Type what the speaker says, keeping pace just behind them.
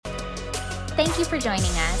Thank you for joining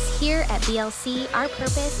us. Here at BLC, our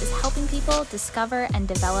purpose is helping people discover and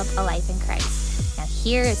develop a life in Christ. Now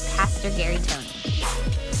here is Pastor Gary Toney.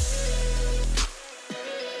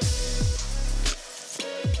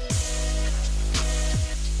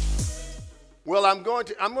 Well, I'm going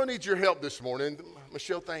to need your help this morning.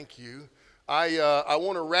 Michelle, thank you. I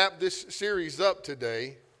want to wrap this series up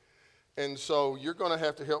today, and so you're going to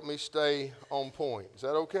have to help me stay on point. Is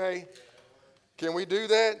that okay? Can we do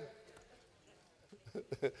that?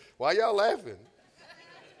 Why y'all laughing?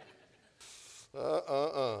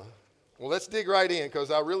 Well, let's dig right in,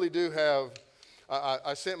 because I really do have,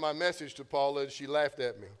 I sent my message to Paula, and she laughed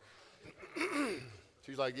at me.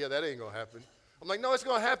 She's like, yeah, that ain't going to happen. I'm like, no, it's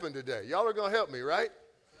going to happen today. Y'all are going to help me, right?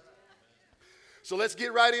 So let's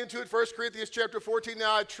get right into it. 1 Corinthians chapter 14.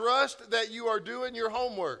 Now, I trust that you are doing your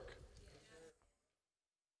homework.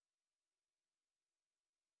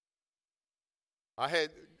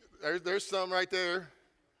 There's some right there.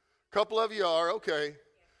 A couple of you are, okay.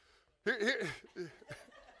 Here.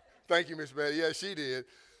 Thank you, Miss Betty. Yeah, she did.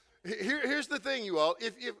 Here's the thing, you all.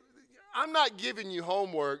 If I'm not giving you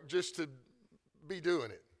homework just to be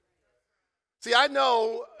doing it. See, I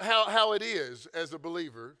know how it is as a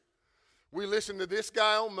believer. We listen to this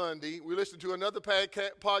guy on Monday. We listen to another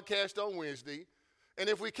podcast on Wednesday. And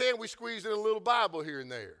if we can, we squeeze in a little Bible here and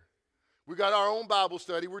there. We got our own Bible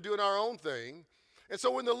study. We're doing our own thing. And so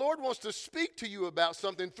when the Lord wants to speak to you about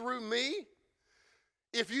something through me,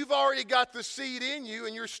 if you've already got the seed in you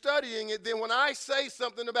and you're studying it, then when I say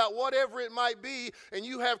something about whatever it might be and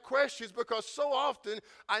you have questions, because so often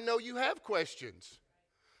I know you have questions.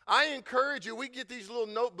 I encourage you, we get these little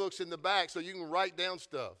notebooks in the back so you can write down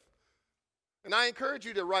stuff. And I encourage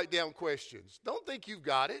you to write down questions. Don't think you've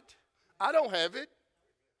got it. I don't have it.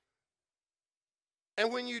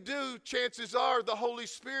 And when you do, chances are the Holy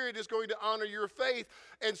Spirit is going to honor your faith.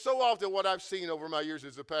 And so often what I've seen over my years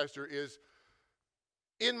as a pastor is,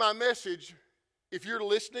 in my message, if you're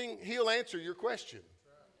listening, he'll answer your question.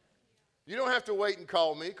 You don't have to wait and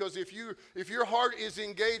call me, because if your heart is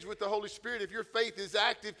engaged with the Holy Spirit, if your faith is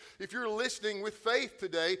active, if you're listening with faith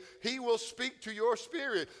today, he will speak to your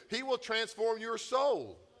spirit. He will transform your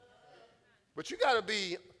soul. But you got to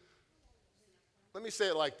be, let me say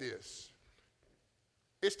it like this.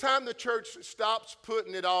 It's time the church stops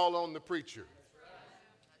putting it all on the preacher.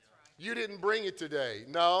 You didn't bring it today.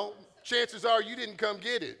 No, chances are you didn't come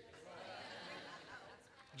get it.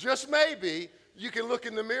 Just maybe you can look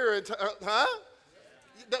in the mirror and,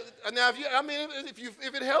 Now,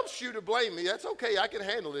 if it helps you to blame me, that's okay. I can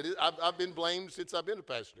handle it. I've been blamed since I've been a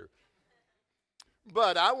pastor.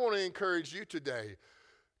 But I want to encourage you today.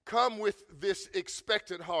 Come with this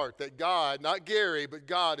expectant heart that God, not Gary, but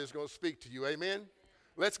God is going to speak to you. Amen?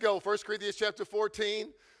 Let's go. 1 Corinthians chapter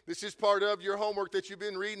 14. This is part of your homework that you've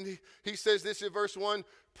been reading. He says this in verse 1.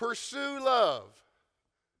 Pursue love.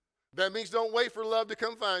 That means don't wait for love to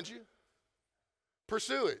come find you.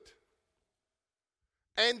 Pursue it.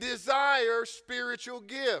 And desire spiritual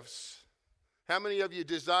gifts. How many of you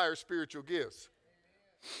desire spiritual gifts?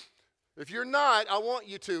 If you're not, I want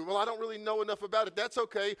you to. Well, I don't really know enough about it. That's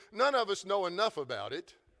okay. None of us know enough about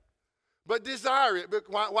it. But desire it. But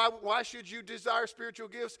why should you desire spiritual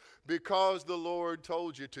gifts? Because the Lord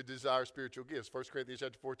told you to desire spiritual gifts. 1 Corinthians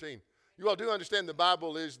chapter 14. You all do understand the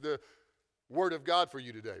Bible is the Word of God for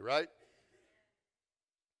you today, right?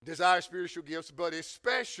 Desire spiritual gifts, but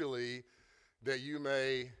especially that you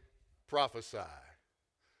may prophesy.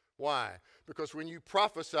 Why? Because when you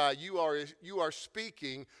prophesy, you are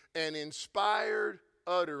speaking an inspired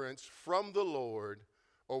utterance from the Lord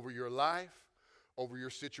over your life, over your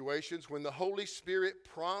situations. When the Holy Spirit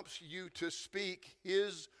prompts you to speak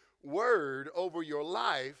His word over your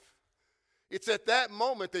life, it's at that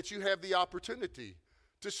moment that you have the opportunity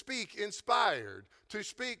to speak inspired, to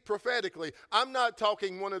speak prophetically. I'm not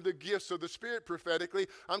talking one of the gifts of the Spirit prophetically.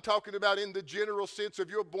 I'm talking about in the general sense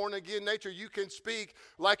of your born-again nature. You can speak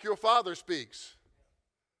like your Father speaks.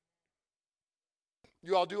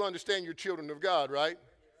 You all do understand you're children of God, right?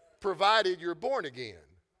 Provided you're born again.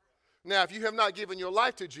 Now, if you have not given your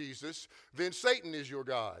life to Jesus, then Satan is your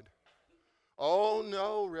God. Oh,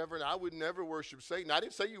 no, Reverend, I would never worship Satan. I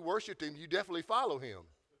didn't say you worshiped him. You definitely follow him.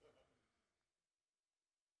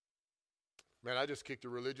 Man, I just kicked a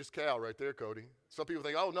religious cow right there, Cody. Some people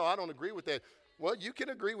think, oh, no, I don't agree with that. Well, you can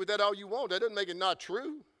agree with that all you want. That doesn't make it not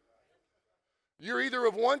true. You're either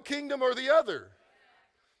of one kingdom or the other.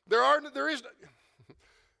 There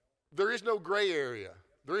is no gray area.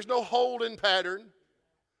 There is no holding pattern.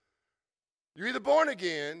 You're either born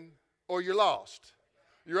again or you're lost.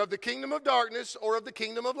 You're of the kingdom of darkness or of the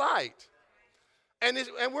kingdom of light. And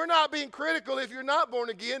we're not being critical if you're not born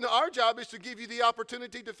again. Our job is to give you the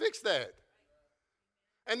opportunity to fix that.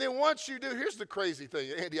 And then once you do, here's the crazy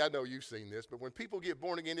thing. Andy, I know you've seen this, but when people get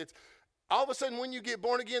born again, it's all of a sudden when you get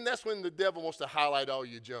born again, that's when the devil wants to highlight all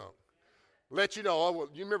your junk. Let you know, oh, well,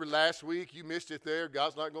 you remember last week, you missed it there.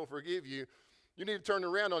 God's not going to forgive you. You need to turn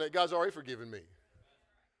around on it. God's already forgiven me.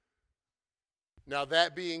 Now,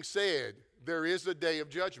 that being said, there is a day of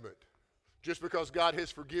judgment. Just because God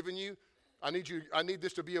has forgiven you, I need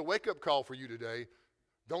this to be a wake-up call for you today.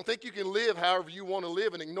 Don't think you can live however you want to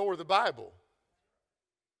live and ignore the Bible.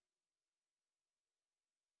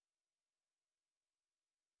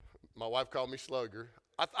 My wife called me slugger.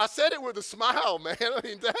 I said it with a smile, man. I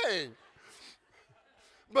mean, dang.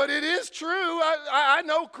 But it is true. I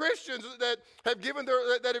know Christians that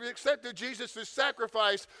have accepted Jesus as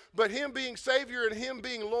sacrifice, but him being Savior and him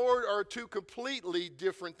being Lord are two completely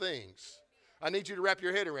different things. I need you to wrap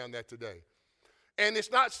your head around that today. And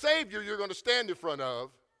it's not Savior you're going to stand in front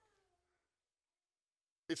of.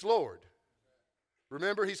 It's Lord.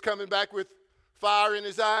 Remember, he's coming back with fire in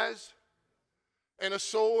his eyes and a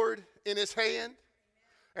sword in his hand,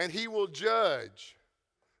 and he will judge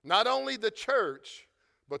not only the church,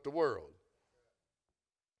 but the world.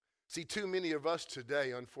 See, too many of us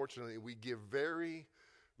today, unfortunately, we give very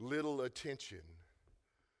little attention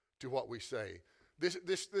to what we say.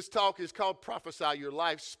 This talk is called Prophesy Your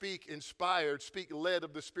Life. Speak inspired, speak led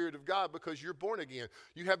of the Spirit of God, because you're born again.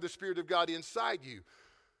 You have the Spirit of God inside you.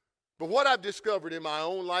 But what I've discovered in my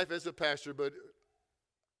own life as a pastor, but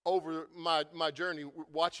over my journey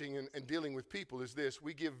watching and dealing with people, is this: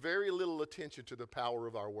 we give very little attention to the power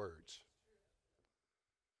of our words.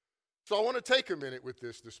 So I want to take a minute with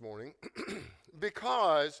this morning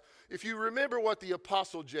because if you remember what the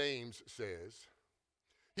Apostle James says,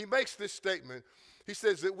 he makes this statement. He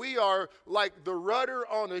says that we are like the rudder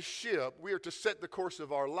on a ship. We are to set the course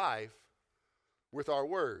of our life with our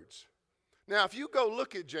words. Now, if you go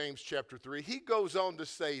look at James chapter 3, he goes on to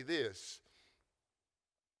say this,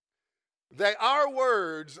 that our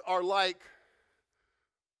words are like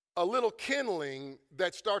a little kindling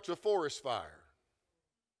that starts a forest fire.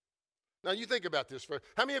 Now, you think about this.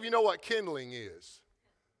 How many of you know what kindling is?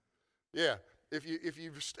 Yeah. If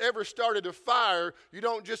you've ever started a fire, you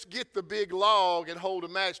don't just get the big log and hold a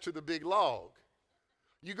match to the big log.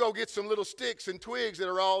 You go get some little sticks and twigs that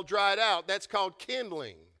are all dried out. That's called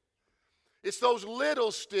kindling. It's those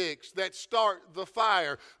little sticks that start the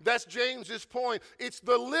fire. That's James's point. It's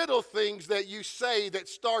the little things that you say that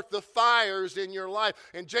start the fires in your life.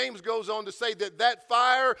 And James goes on to say that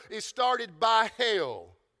fire is started by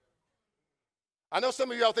hell. I know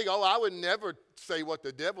some of y'all think, oh, I would never say what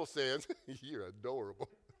the devil says. You're adorable.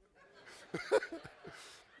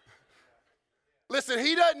 Listen,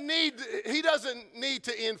 he doesn't need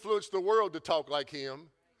to influence the world to talk like him.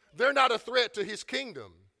 They're not a threat to his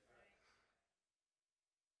kingdom.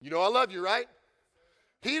 You know I love you, right?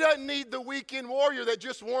 He doesn't need the weekend warrior that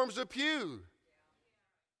just warms a pew.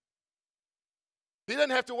 He doesn't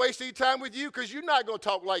have to waste any time with you because you're not going to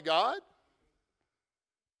talk like God.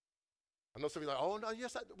 I know some of you are like, oh, no,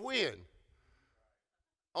 yes, when?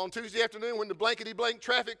 On Tuesday afternoon when the blankety-blank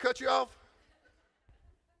traffic cut you off?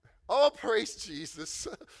 Oh, praise Jesus.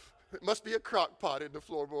 It must be a crock pot in the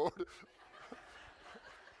floorboard.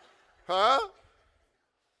 Huh?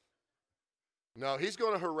 No, he's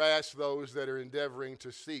going to harass those that are endeavoring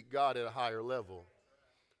to seek God at a higher level,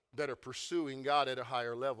 that are pursuing God at a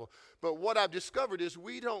higher level. But what I've discovered is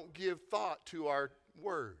we don't give thought to our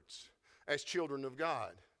words as children of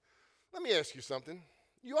God. Let me ask you something.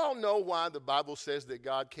 You all know why the Bible says that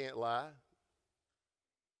God can't lie?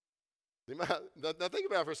 Now think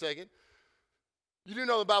about it for a second. You do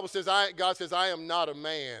know the Bible says, God says, I am not a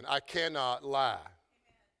man. I cannot lie.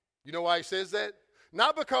 You know why he says that?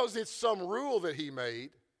 Not because it's some rule that he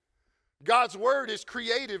made. God's word is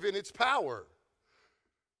creative in its power.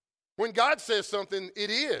 When God says something, it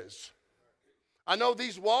is. I know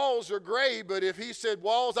these walls are gray, but if he said,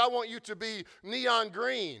 walls, I want you to be neon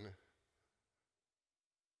green,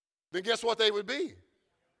 then guess what they would be?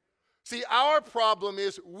 See, our problem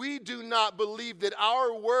is we do not believe that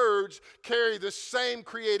our words carry the same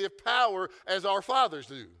creative power as our fathers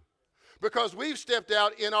do. Because we've stepped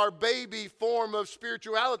out in our baby form of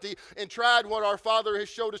spirituality and tried what our Father has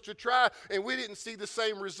showed us to try, and we didn't see the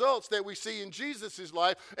same results that we see in Jesus'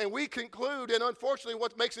 life. And we conclude, and unfortunately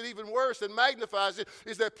what makes it even worse and magnifies it,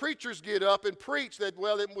 is that preachers get up and preach that,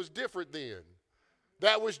 well, it was different then.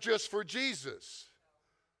 That was just for Jesus.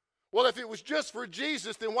 Well, if it was just for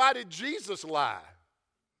Jesus, then why did Jesus lie?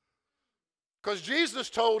 Because Jesus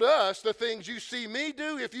told us the things you see me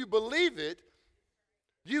do, if you believe it,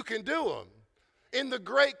 you can do them. In the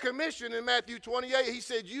Great Commission in Matthew 28, he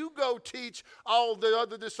said, you go teach all the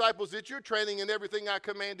other disciples that you're training in everything I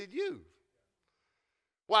commanded you.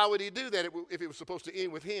 Why would he do that if it was supposed to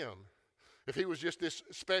end with him? If he was just this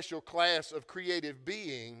special class of creative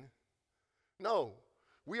being? No.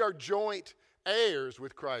 We are joint heirs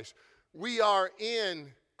with Christ. We are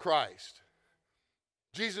in Christ.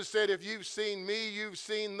 Jesus said, if you've seen me, you've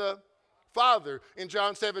seen the Father. In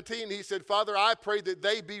John 17, he said, Father, I pray that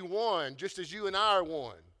they be one, just as you and I are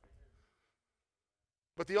one.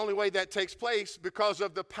 But the only way that takes place, because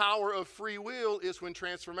of the power of free will, is when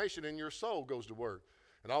transformation in your soul goes to work.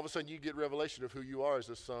 And all of a sudden you get revelation of who you are as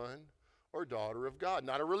a son or daughter of God.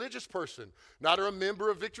 Not a religious person, not a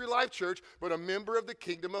member of Victory Life Church, but a member of the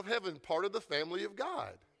kingdom of heaven, part of the family of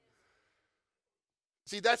God.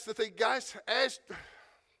 See, that's the thing, guys, as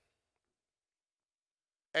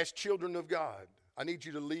children of God, I need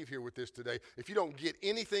you to leave here with this today. If you don't get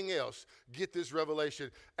anything else, get this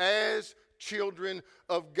revelation. As children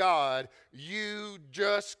of God, you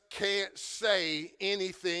just can't say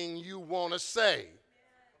anything you want to say.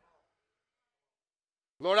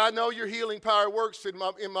 Lord, I know your healing power works in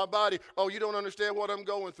my body. Oh, you don't understand what I'm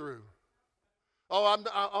going through.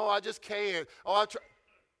 I just can't.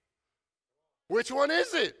 Which one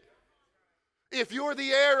is it? If you're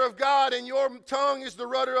the heir of God and your tongue is the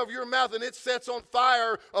rudder of your mouth and it sets on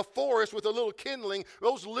fire a forest with a little kindling,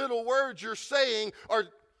 those little words you're saying are...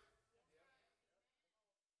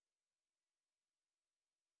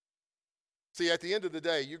 See, at the end of the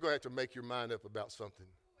day, you're going to have to make your mind up about something.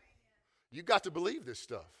 You've got to believe this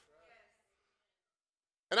stuff.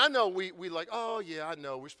 And I know we like, oh, yeah, I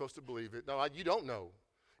know we're supposed to believe it. No, you don't know.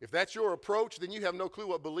 If that's your approach, then you have no clue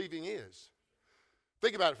what believing is.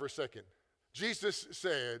 Think about it for a second. Jesus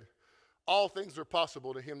said, all things are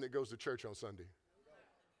possible to him that goes to church on Sunday.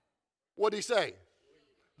 What did he say?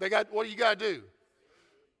 What do you got to do?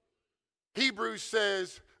 Hebrews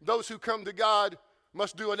says, those who come to God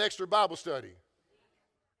must do an extra Bible study.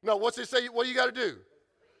 No, what's it say? What do you got to do?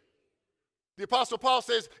 The Apostle Paul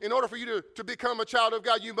says, in order for you to become a child of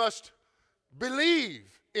God, you must believe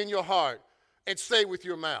in your heart and say with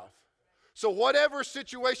your mouth. So whatever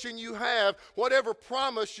situation you have, whatever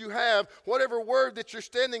promise you have, whatever word that you're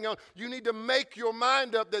standing on, you need to make your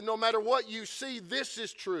mind up that no matter what you see, this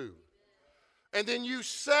is true. And then you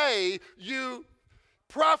say, you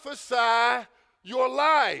prophesy your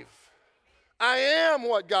life. I am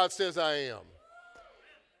what God says I am.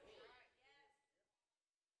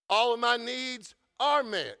 All of my needs are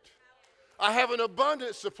met. I have an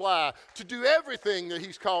abundant supply to do everything that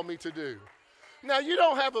he's called me to do. Now, you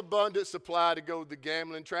don't have abundant supply to go to the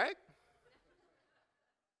gambling track.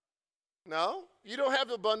 No, you don't have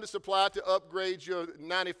abundant supply to upgrade your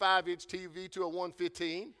 95-inch TV to a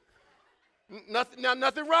 115.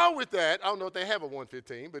 Nothing wrong with that. I don't know if they have a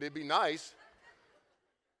 115, but it'd be nice.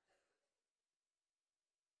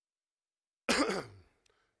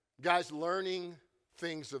 Guys, learning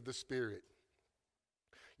things of the Spirit.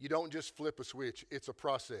 You don't just flip a switch. It's a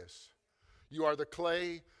process. You are the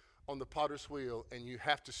clay on the potter's wheel, and you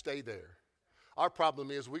have to stay there. Our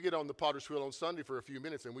problem is we get on the potter's wheel on Sunday for a few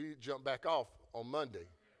minutes, and we jump back off on Monday.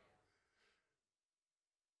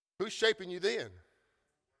 Who's shaping you then?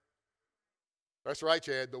 That's right,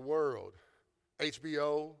 Chad, the world.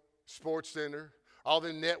 HBO, Sports Center, all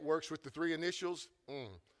the networks with the 3 initials.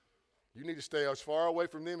 You need to stay as far away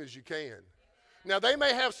from them as you can. Now, they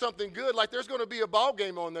may have something good, like there's going to be a ball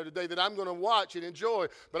game on there today that I'm going to watch and enjoy,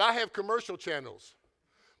 but I have commercial channels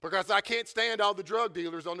because I can't stand all the drug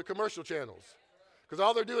dealers on the commercial channels because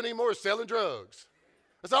all they're doing anymore is selling drugs.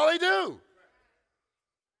 That's all they do.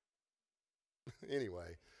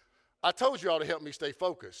 Anyway, I told you all to help me stay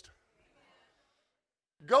focused.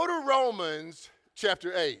 Go to Romans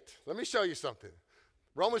chapter 8. Let me show you something.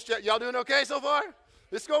 Y'all doing okay so far?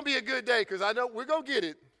 It's going to be a good day because I know we're going to get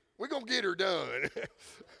it. We're going to get her done.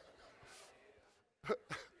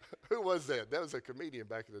 Who was that? That was a comedian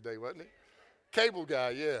back in the day, wasn't it? Cable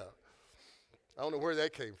guy, yeah. I don't know where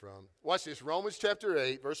that came from. Watch this. Romans chapter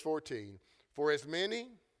 8, verse 14. For as many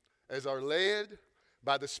as are led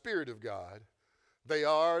by the Spirit of God, they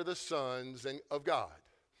are the sons of God.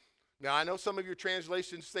 Now, I know some of your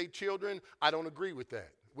translations say children. I don't agree with that.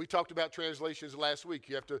 We talked about translations last week.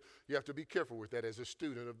 You have to be careful with that as a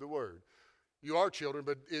student of the Word. You are children,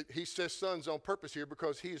 but he says sons on purpose here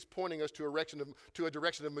because he is pointing us to a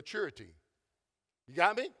direction of maturity. You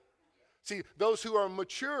got me? See, those who are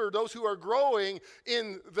mature, those who are growing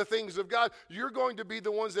in the things of God, you're going to be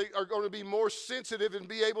the ones that are going to be more sensitive and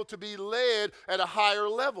be able to be led at a higher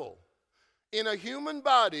level in a human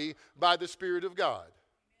body by the Spirit of God.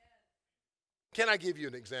 Can I give you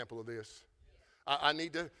an example of this? I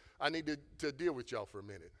need to deal with y'all for a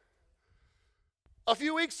minute. A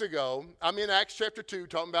few weeks ago, I'm in Acts chapter 2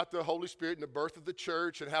 talking about the Holy Spirit and the birth of the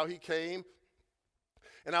church and how he came.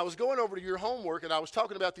 And I was going over to your homework and I was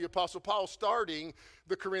talking about the Apostle Paul starting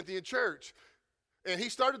the Corinthian church. And he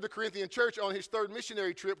started the Corinthian church on his third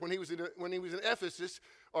missionary trip when he was in Ephesus,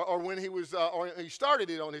 or he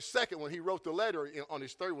started it on his second when he wrote the letter on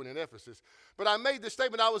his third one in Ephesus. But I made this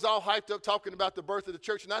statement. I was all hyped up talking about the birth of the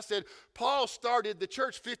church, and I said Paul started the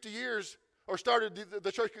church 50 years, or started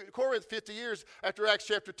the church at Corinth 50 years after Acts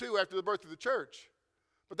chapter 2, after the birth of the church.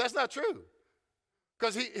 But that's not true,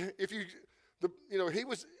 because he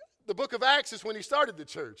was the book of Acts is when he started the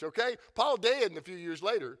church. Okay, Paul died a few years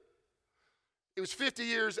later. It was 50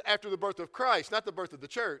 years after the birth of Christ, not the birth of the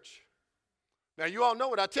church. Now, you all know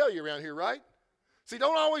what I tell you around here, right? See,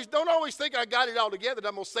 don't always think I got it all together, that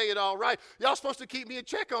I'm going to say it all right. Y'all supposed to keep me in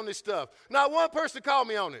check on this stuff. Not one person called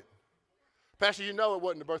me on it. Pastor, you know it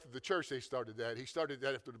wasn't the birth of the church they started that. He started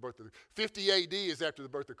that after the birth of 50 AD is after the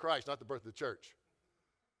birth of Christ, not the birth of the church.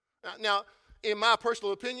 Now, in my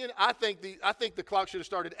personal opinion, I think the clock should have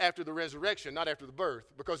started after the resurrection, not after the birth,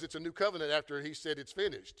 because it's a new covenant after he said it's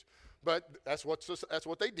finished. But that's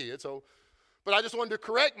what they did. So, but I just wanted to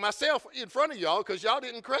correct myself in front of y'all because y'all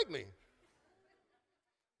didn't correct me.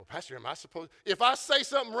 Well, Pastor, am I supposed? If I say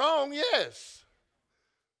something wrong, yes.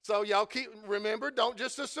 So y'all remember, don't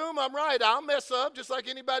just assume I'm right. I'll mess up just like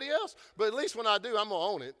anybody else. But at least when I do, I'm gonna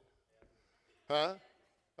own it. Huh?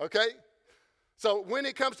 Okay. So when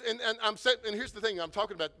it comes to, and here's the thing I'm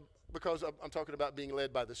talking about, because I'm talking about being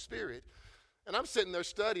led by the Spirit. And I'm sitting there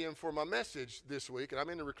studying for my message this week, and I'm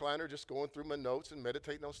in the recliner just going through my notes and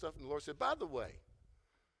meditating on stuff. And the Lord said, by the way,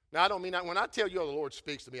 now I don't mean that when I tell you the Lord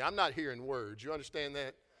speaks to me, I'm not hearing words. You understand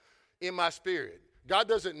that? In my spirit. God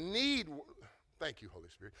doesn't need, thank you, Holy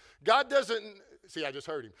Spirit. I just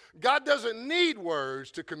heard him. God doesn't need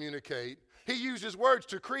words to communicate. He uses words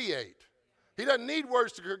to create. He doesn't need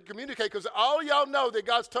words to communicate, because all y'all know that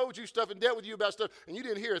God's told you stuff and dealt with you about stuff, and you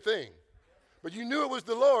didn't hear a thing. But you knew it was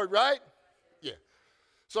the Lord, right? Yeah.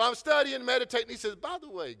 So I'm studying and meditating. He says, by the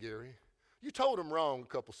way, Gary, you told him wrong a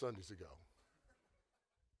couple Sundays ago.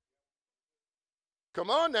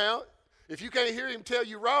 Come on now. If you can't hear him tell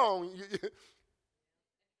you wrong,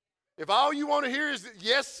 if all you want to hear is,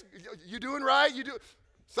 yes, you're doing right,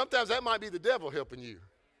 sometimes that might be the devil helping you.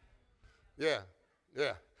 Yeah.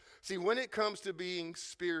 See, when it comes to being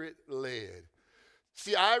Spirit-led,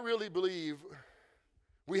 I really believe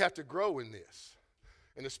we have to grow in this.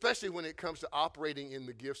 And especially when it comes to operating in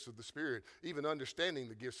the gifts of the Spirit, even understanding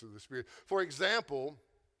the gifts of the Spirit. For example,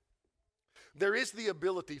 there is the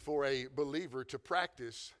ability for a believer to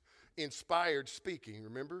practice inspired speaking,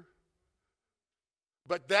 remember?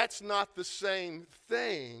 But that's not the same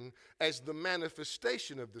thing as the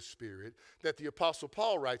manifestation of the Spirit that the Apostle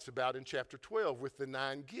Paul writes about in chapter 12 with the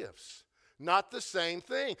 9 gifts. Not the same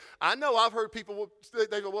thing. I know I've heard people,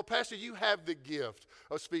 they go, well, Pastor, you have the gift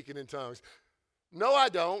of speaking in tongues. No, I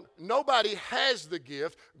don't. Nobody has the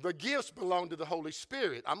gift. The gifts belong to the Holy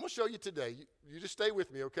Spirit. I'm going to show you today. You just stay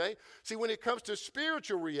with me, okay? See, when it comes to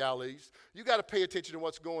spiritual realities, you got to pay attention to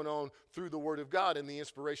what's going on through the Word of God and the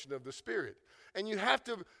inspiration of the Spirit. And you have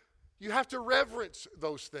to reverence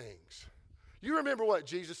those things. You remember what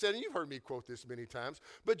Jesus said, and you've heard me quote this many times,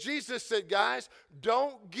 but Jesus said, guys,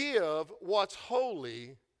 don't give what's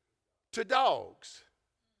holy to dogs.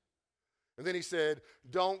 And then he said,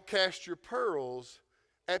 don't cast your pearls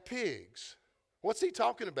at pigs. What's he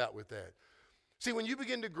talking about with that? See, when you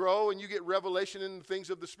begin to grow and you get revelation in the things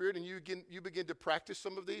of the Spirit and you begin to practice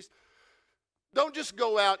some of these, don't just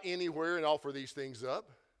go out anywhere and offer these things up.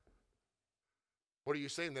 What are you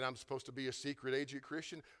saying, that I'm supposed to be a secret agent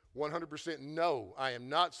Christian? 100% no, I am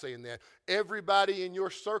not saying that. Everybody in your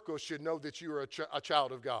circle should know that you are a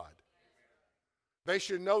child of God. They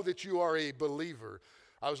should know that you are a believer.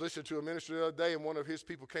 I was listening to a minister the other day, and one of his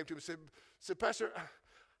people came to me and said, Pastor,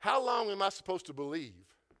 how long am I supposed to believe?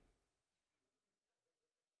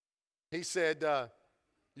 He said,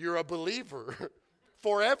 you're a believer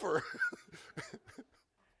forever.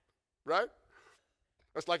 Right?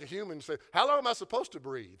 That's like a human say, how long am I supposed to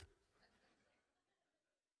breathe?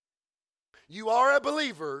 You are a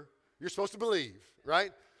believer, you're supposed to believe,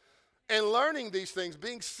 right? And learning these things,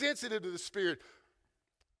 being sensitive to the Spirit,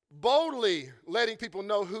 boldly letting people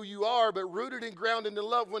know who you are, but rooted and grounded in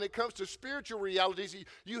love. When it comes to spiritual realities,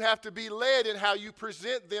 you have to be led in how you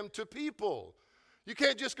present them to people. You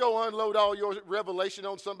can't just go unload all your revelation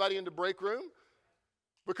on somebody in the break room,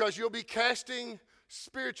 because you'll be casting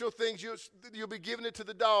spiritual things, you'll be giving it to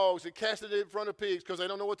the dogs and casting it in front of pigs because they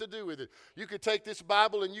don't know what to do with it. You could take this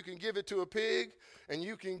Bible and you can give it to a pig, and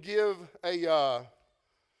you can give a,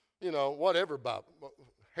 whatever Bible,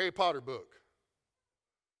 Harry Potter book.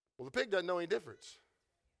 Well, the pig doesn't know any difference.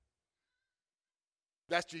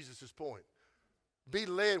 That's Jesus' point. Be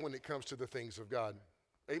led when it comes to the things of God.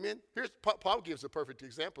 Amen? Paul gives a perfect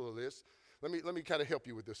example of this. Let me kind of help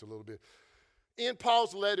you with this a little bit. In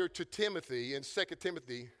Paul's letter to Timothy, in 2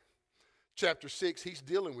 Timothy chapter 6, he's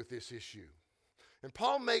dealing with this issue. And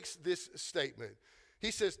Paul makes this statement.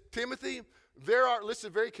 He says, Timothy,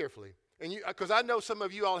 listen very carefully, and because I know some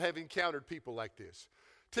of you all have encountered people like this.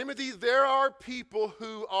 Timothy, there are people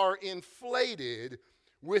who are inflated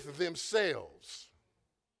with themselves.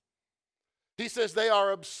 He says they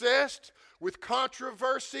are obsessed with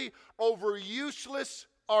controversy over useless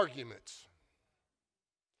arguments.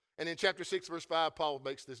 And in chapter 6, verse 5, Paul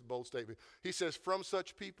makes this bold statement. He says, from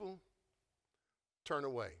such people, turn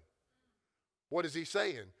away. What is he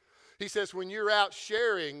saying? He says, when you're out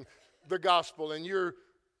sharing the gospel and you're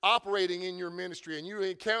operating in your ministry and you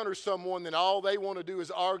encounter someone that all they want to do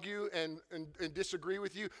is argue and disagree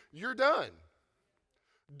with you, you're done.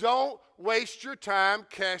 Don't waste your time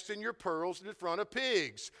casting your pearls in front of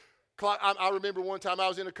pigs. I remember one time I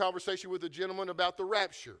was in a conversation with a gentleman about the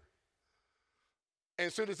rapture. And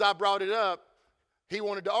as soon as I brought it up, he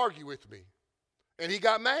wanted to argue with me. And he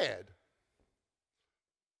got mad.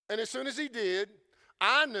 And as soon as he did,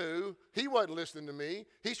 I knew he wasn't listening to me.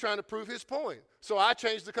 He's trying to prove his point. So I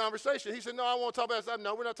changed the conversation. He said, no, I want to talk about that. I said,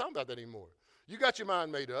 no, we're not talking about that anymore. You got your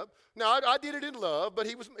mind made up. Now, I did it in love, but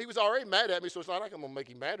he was already mad at me, so it's not like I'm going to make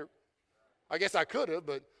him madder. I guess I could have,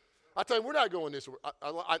 but I tell you, we're not going this way.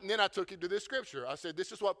 And then I took him to this scripture. I said,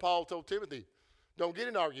 this is what Paul told Timothy. Don't get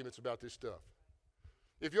in arguments about this stuff.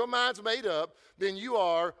 If your mind's made up, then you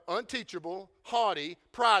are unteachable, haughty,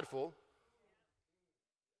 prideful.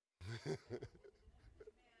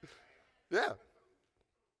 Yeah.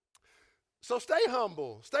 So stay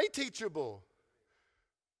humble, stay teachable.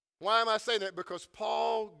 Why am I saying that? Because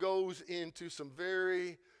Paul goes into some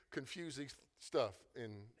very confusing stuff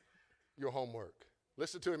in your homework.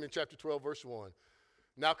 Listen to him in chapter 12, verse 1.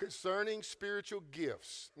 Now concerning spiritual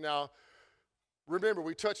gifts. Now, remember,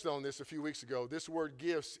 we touched on this a few weeks ago. This word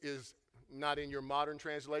gifts is not in your modern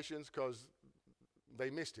translations because they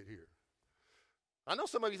missed it here. I know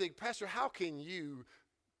some of you think, Pastor, how can you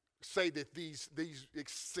say that these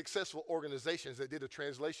successful organizations that did a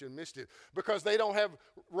translation missed it? Because they don't have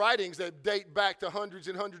writings that date back to hundreds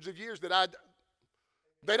and hundreds of years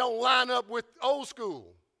they don't line up with old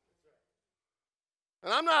school.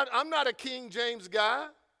 And I'm not a King James guy.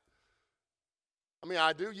 I mean,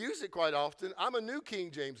 I do use it quite often. I'm a New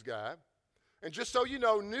King James guy. And just so you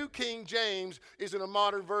know, New King James isn't a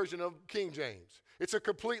modern version of King James. It's a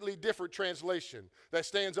completely different translation that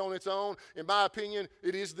stands on its own. In my opinion,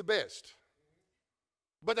 it is the best.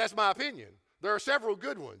 But that's my opinion. There are several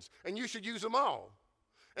good ones, and you should use them all.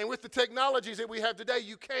 And with the technologies that we have today,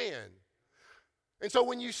 you can. And so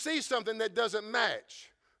when you see something that doesn't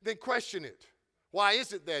match, then question it. Why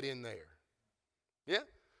isn't that in there? Yeah?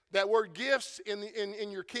 That word gifts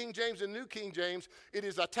in your King James and New King James, it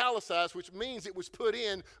is italicized, which means it was put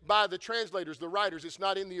in by the translators, the writers. It's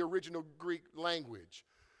not in the original Greek language.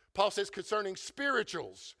 Paul says concerning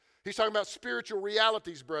spirituals. He's talking about spiritual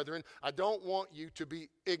realities, brethren. I don't want you to be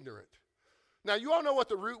ignorant. Now, you all know what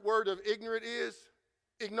the root word of ignorant is?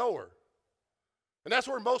 Ignore. And that's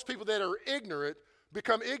where most people that are ignorant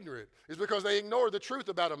become ignorant, is because they ignore the truth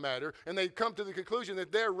about a matter and they come to the conclusion that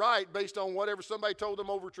they're right based on whatever somebody told them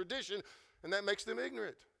over tradition, and that makes them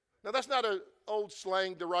ignorant. Now, that's not an old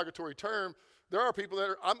slang derogatory term. There are people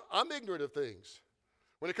that I'm ignorant of things.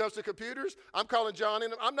 When it comes to computers, I'm calling John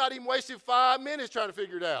in. I'm not even wasting 5 minutes trying to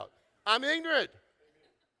figure it out. I'm ignorant.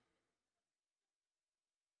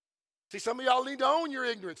 See, some of y'all need to own your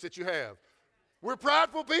ignorance that you have. We're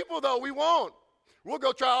prideful people, though. We won't. We'll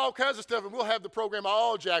go try all kinds of stuff, and we'll have the program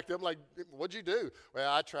all jacked up. Like, what'd you do?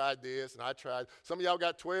 Well, I tried this, and I tried. Some of y'all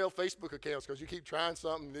got 12 Facebook accounts because you keep trying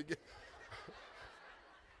something.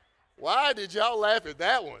 Why did y'all laugh at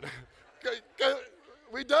that one?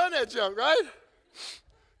 We done that junk, right?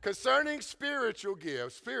 Concerning spiritual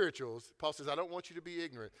gifts, spirituals, Paul says, I don't want you to be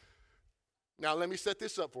ignorant. Now, let me set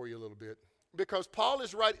this up for you a little bit. Because Paul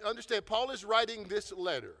is writing this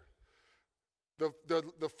letter.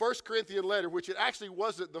 The 1 Corinthians letter, which it actually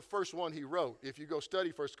wasn't the first one he wrote. If you go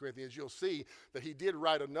study 1 Corinthians, you'll see that he did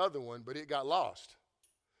write another one, but it got lost.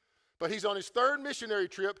 But he's on his third missionary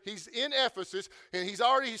trip. He's in Ephesus, and he's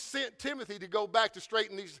already sent Timothy to go back to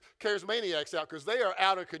straighten these charismaniacs out because they are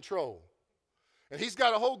out of control. And he's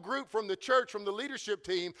got a whole group from the church, from the leadership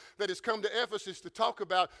team that has come to Ephesus to talk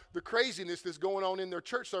about the craziness that's going on in their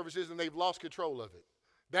church services, and they've lost control of it.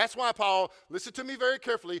 That's why Paul, listen to me very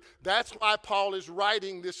carefully, that's why Paul is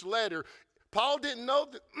writing this letter. Paul didn't know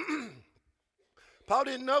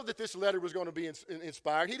that this letter was going to be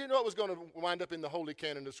inspired. He didn't know it was going to wind up in the holy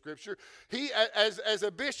canon of Scripture. He, as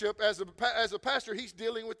a bishop, as a pastor, he's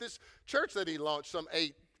dealing with this church that he launched some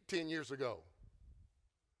 8-10 years ago.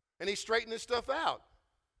 And he's straightening this stuff out.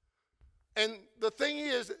 And the thing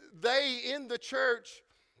is, they in the church,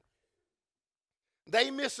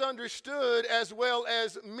 they misunderstood as well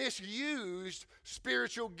as misused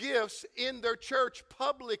spiritual gifts in their church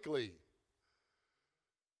publicly.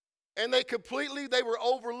 And they were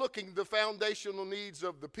overlooking the foundational needs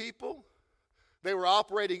of the people. They were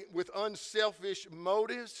operating with unselfish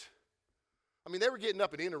motives. I mean, they were getting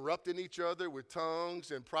up and interrupting each other with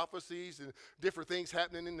tongues and prophecies and different things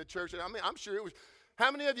happening in the church. And I mean, I'm sure it was.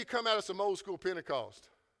 How many of you come out of some old school Pentecost?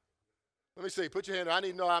 Let me see. Put your hand up. I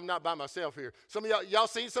need to know I'm not by myself here. Some of y'all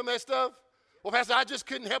seen some of that stuff? Well, Pastor, I just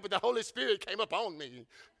couldn't help it. The Holy Spirit came up on me.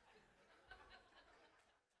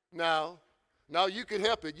 No, you could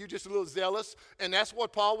help it. You're just a little zealous. And that's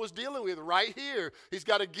what Paul was dealing with right here. He's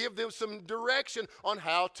got to give them some direction on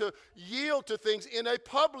how to yield to things in a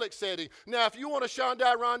public setting. Now, if you want to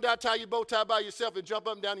shondai, rondai, tie your bow tie by yourself and jump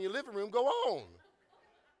up and down in your living room, go on.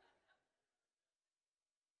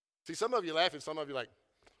 See, some of you laughing, some of you like,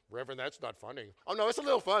 Reverend, that's not funny. Oh, no, it's a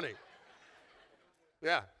little funny.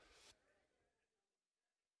 Yeah.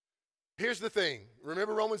 Here's the thing.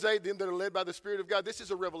 Remember Romans 8, them that are led by the Spirit of God? This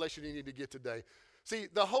is a revelation you need to get today. See,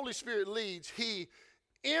 the Holy Spirit leads. He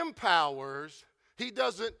empowers. He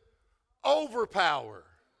doesn't overpower.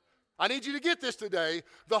 I need you to get this today.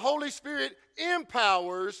 The Holy Spirit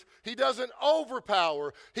empowers. He doesn't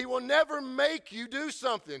overpower. He will never make you do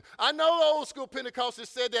something. I know old school Pentecostals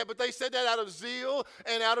said that, but they said that out of zeal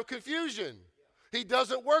and out of confusion. He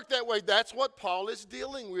doesn't work that way. That's what Paul is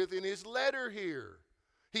dealing with in his letter here.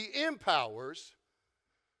 He empowers.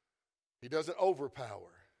 He doesn't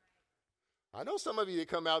overpower. I know some of you that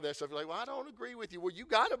come out of that stuff, you're like, well, I don't agree with you. Well, you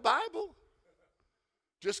got a Bible.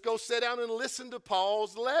 Just go sit down and listen to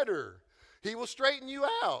Paul's letter. He will straighten you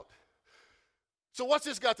out. So what's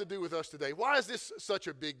this got to do with us today? Why is this such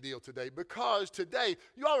a big deal today? Because today,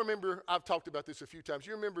 you all remember, I've talked about this a few times.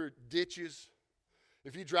 You remember ditches?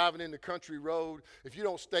 If you're driving in the country road, if you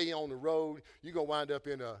don't stay on the road, you're going to wind up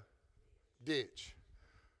in a ditch.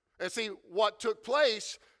 And see, what took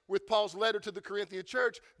place with Paul's letter to the Corinthian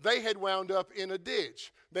church, they had wound up in a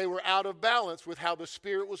ditch. They were out of balance with how the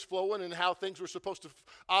Spirit was flowing and how things were supposed to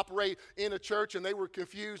operate in a church, and they were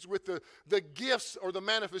confused with the gifts or the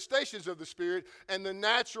manifestations of the Spirit and the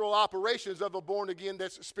natural operations of a born-again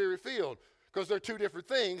that's Spirit-filled, because they're two different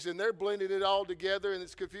things, and they're blending it all together, and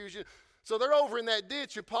it's confusion. So they're over in that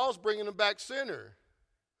ditch, and Paul's bringing them back center.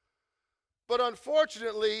 But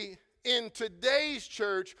unfortunately, in today's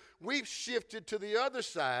church, we've shifted to the other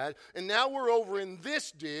side, and now we're over in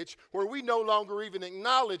this ditch where we no longer even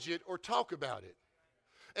acknowledge it or talk about it.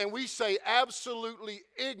 And we say absolutely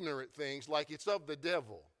ignorant things like it's of the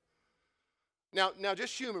devil. Now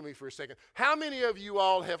just humor me for a second. How many of you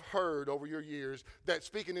all have heard over your years that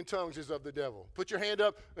speaking in tongues is of the devil? Put your hand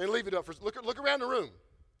up and leave it up. Look around the room.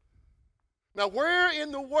 Now, where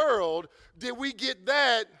in the world did we get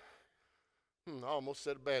that? I almost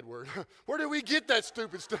said a bad word. Where did we get that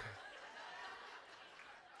stupid stuff?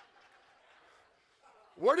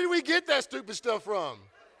 Where did we get that stupid stuff from?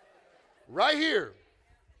 Right here.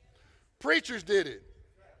 Preachers did it.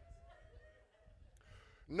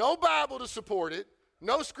 No Bible to support it.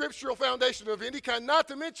 No scriptural foundation of any kind, not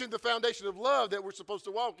to mention the foundation of love that we're supposed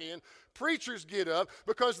to walk in. Preachers get up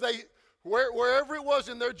because wherever it was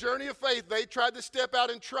in their journey of faith, they tried to step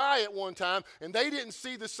out and try it one time, and they didn't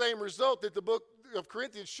see the same result that the book of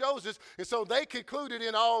Corinthians shows us, and so they concluded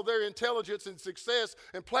in all their intelligence and success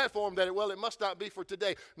and platform that, it must not be for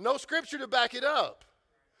today. No scripture to back it up.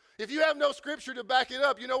 If you have no scripture to back it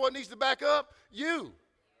up, you know what needs to back up? You.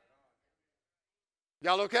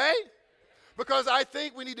 Y'all okay? Because I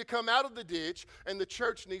think we need to come out of the ditch, and the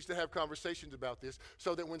church needs to have conversations about this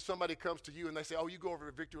so that when somebody comes to you and they say, oh, you go over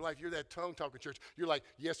to Victory Life, you're that tongue-talking church. You're like,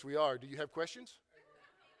 yes, we are. Do you have questions?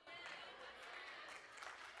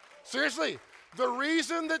 Seriously, the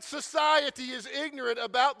reason that society is ignorant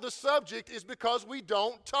about the subject is because we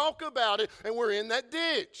don't talk about it, and we're in that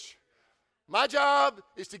ditch. My job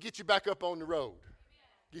is to get you back up on the road,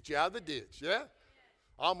 get you out of the ditch, yeah?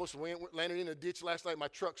 I almost landed in a ditch last night. My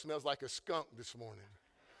truck smells like a skunk this morning.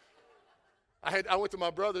 I went to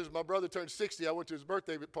my brother's. My brother turned 60. I went to his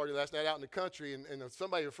birthday party last night out in the country, and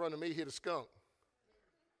somebody in front of me hit a skunk.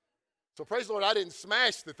 So praise the Lord, I didn't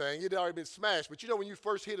smash the thing. It had already been smashed. But you know when you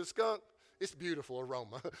first hit a skunk, it's beautiful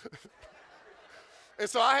aroma. And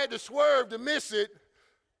so I had to swerve to miss it.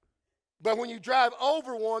 But when you drive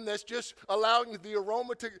over one that's just allowing the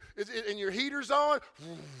aroma to, and your heater's on,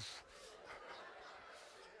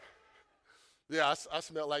 yeah, I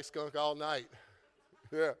smelled like skunk all night.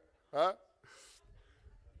 Yeah, huh?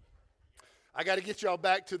 I got to get y'all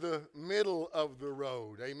back to the middle of the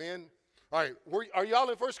road. Amen. All right, are y'all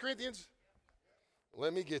in 1 Corinthians?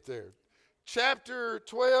 Let me get there. Chapter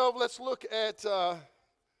 12, let's look at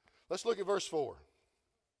verse 4.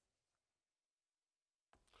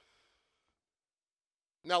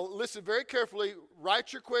 Now, listen very carefully.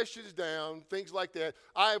 Write your questions down, things like that.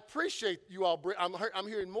 I appreciate you all. I'm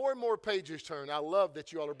hearing more and more pages turn. I love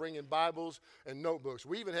that you all are bringing Bibles and notebooks.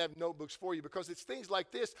 We even have notebooks for you because it's things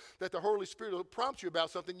like this that the Holy Spirit will prompt you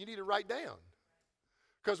about something you need to write down.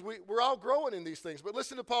 Because we're all growing in these things. But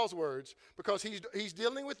listen to Paul's words because he's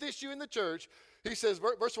dealing with this issue in the church. He says,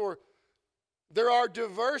 verse 4, there are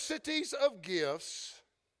diversities of gifts,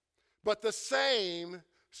 but the same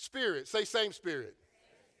Spirit. Say same Spirit.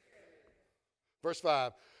 Verse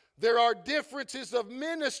 5, there are differences of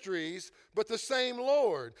ministries, but the same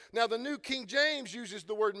Lord. Now, the New King James uses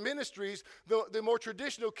the word ministries. The more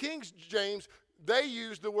traditional King James, they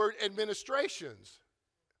use the word administrations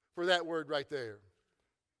for that word right there.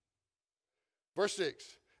 Verse 6,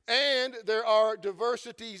 and there are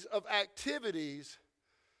diversities of activities,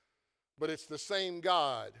 but it's the same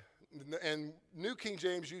God. And New King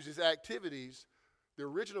James uses activities. The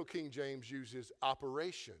original King James uses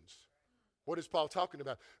operations. What is Paul talking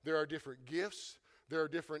about? There are different gifts. There are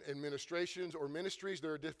different administrations or ministries.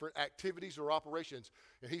 There are different activities or operations.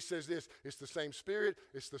 And he says this, it's the same Spirit,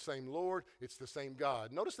 it's the same Lord, it's the same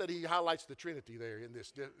God. Notice that he highlights the Trinity there in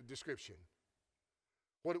this description.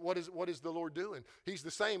 What is the Lord doing? He's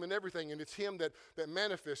the same in everything, and it's him that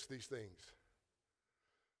manifests these things.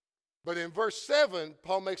 But in verse 7,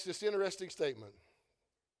 Paul makes this interesting statement.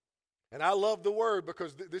 And I love the word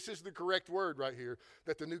because this is the correct word right here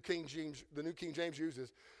that the New King James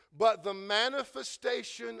uses. But the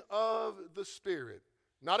manifestation of the Spirit,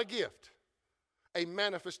 not a gift, a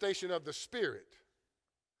manifestation of the Spirit.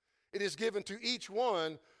 It is given to each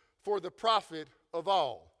one for the profit of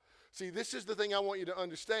all. See, this is the thing I want you to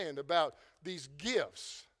understand about these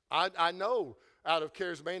gifts. I know out of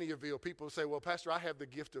Charismaniaville, people say, well, Pastor, I have the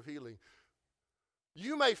gift of healing.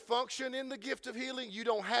 You may function in the gift of healing. You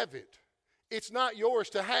don't have it. It's not yours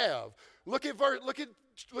to have. Look at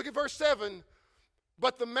verse 7.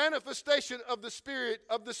 But the manifestation of the Spirit,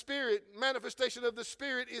 manifestation of the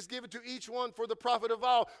Spirit is given to each one for the profit of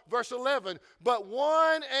all. Verse 11, but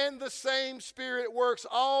one and the same Spirit works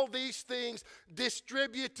all these things,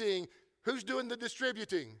 distributing. Who's doing the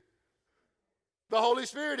distributing? The Holy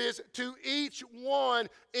Spirit is to each one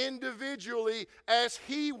individually as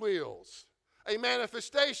He wills. A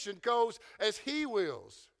manifestation goes as He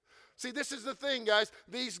wills. See, this is the thing, guys.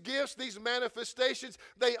 These gifts, these manifestations,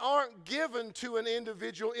 they aren't given to an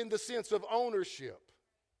individual in the sense of ownership,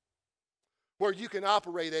 where you can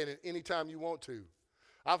operate in it anytime you want to.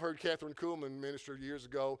 I've heard Catherine Kuhlman minister years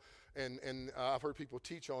ago, and I've heard people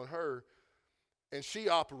teach on her, and she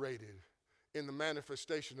operated in the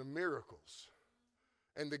manifestation of miracles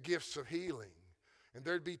and the gifts of healing. And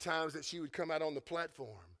there'd be times that she would come out on the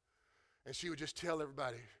platform, and she would just tell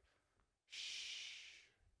everybody, shh.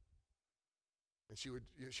 And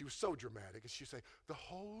she was so dramatic, and she'd say, the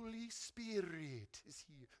Holy Spirit is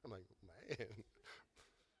here. I'm like, man.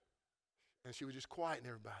 And she would just quieten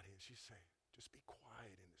everybody, and she'd say, just be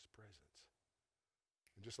quiet in His presence.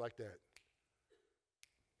 And just like that,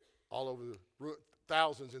 all over the room,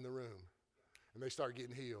 thousands in the room, and they start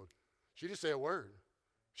getting healed. She didn't say a word.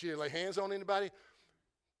 She didn't lay hands on anybody.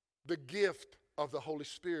 The gift of the Holy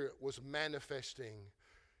Spirit was manifesting.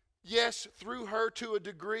 Yes, through her to a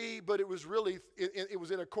degree, but it was really, it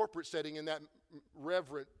was in a corporate setting, in that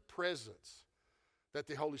reverent presence that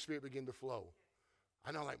the Holy Spirit began to flow.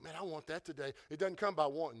 I know, like, man, I want that today. It doesn't come by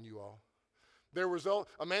wanting, you all.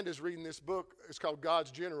 Amanda's reading this book. It's called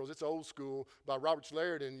God's Generals. It's old school by Robert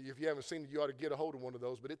Laird, and if you haven't seen it, you ought to get a hold of one of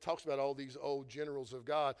those. But it talks about all these old generals of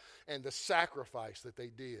God and the sacrifice that they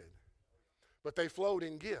did. But they flowed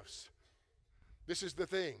in gifts. This is the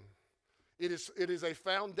thing. It is a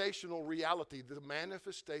foundational reality. The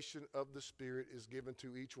manifestation of the Spirit is given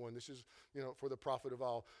to each one. This is, for the profit of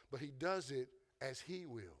all. But He does it as He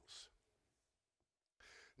wills.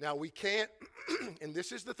 Now we can't, and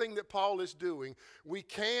this is the thing that Paul is doing, we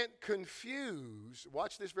can't confuse,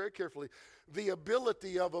 watch this very carefully, the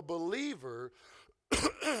ability of a believer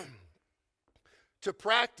to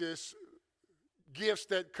practice gifts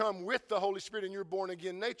that come with the Holy Spirit and your born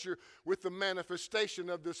again nature with the manifestation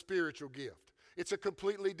of the spiritual gift. It's a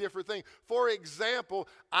completely different thing. For example,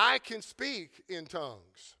 I can speak in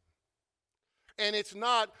tongues. And it's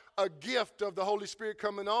not a gift of the Holy Spirit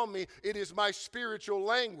coming on me. It is my spiritual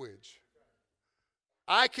language.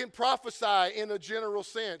 I can prophesy in a general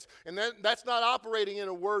sense. And that's not operating in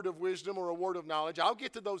a word of wisdom or a word of knowledge. I'll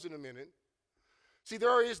get to those in a minute. See,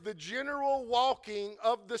 there is the general walking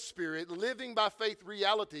of the Spirit, living by faith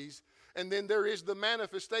realities, and then there is the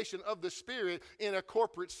manifestation of the Spirit in a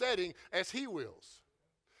corporate setting as He wills.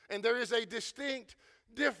 And there is a distinct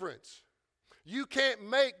difference. You can't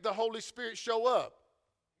make the Holy Spirit show up.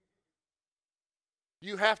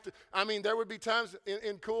 You have to, there would be times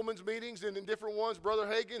in Kuhlman's meetings and in different ones, Brother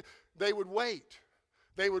Hagin, they would wait.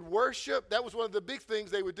 They would worship. That was one of the big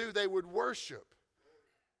things they would do. They would worship.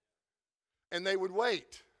 And they would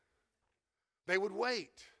wait. They would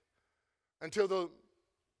wait until the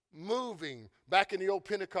moving, back in the old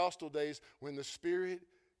Pentecostal days, when the Spirit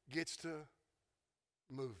gets to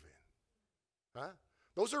moving. Huh?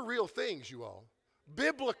 Those are real things, you all.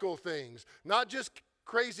 Biblical things, not just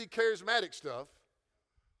crazy charismatic stuff.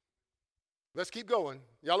 Let's keep going.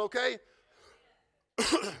 Y'all okay?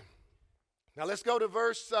 Now let's go to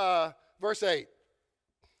verse 8.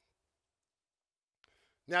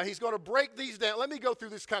 Now he's going to break these down. Let me go through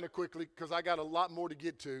this kind of quickly because I got a lot more to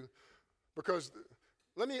get to. Because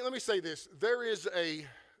let me say this. There is a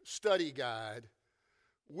study guide.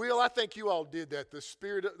 Will, I think you all did that. The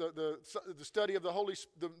Spirit, the study of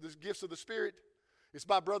the gifts of the Spirit. It's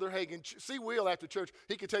by Brother Hagin. See Will after church.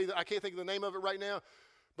 He can tell you that. I can't think of the name of it right now.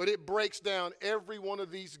 But it breaks down every one of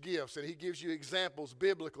these gifts, and he gives you examples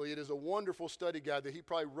biblically. It is a wonderful study guide that he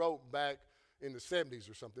probably wrote back in the 70s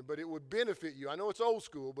or something. But it would benefit you. I know it's old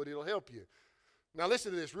school, but it'll help you. Now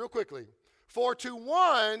listen to this real quickly. For to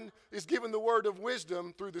one is given the word of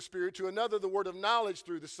wisdom through the Spirit, to another the word of knowledge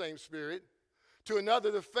through the same Spirit, to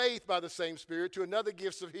another the faith by the same Spirit, to another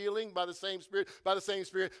gifts of healing by the same Spirit, by the same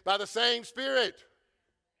Spirit, by the same Spirit.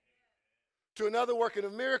 To another working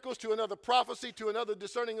of miracles, to another prophecy, to another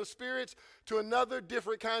discerning of spirits, to another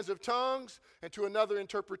different kinds of tongues, and to another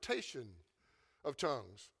interpretation of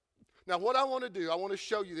tongues. Now what I want to do, I want to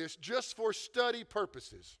show you this just for study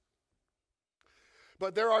purposes.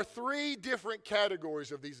 But there are 3 different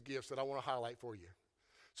categories of these gifts that I want to highlight for you.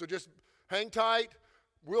 So just hang tight.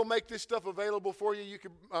 We'll make this stuff available for you.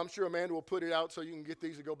 I'm sure Amanda will put it out so you can get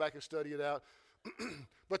these and go back and study it out.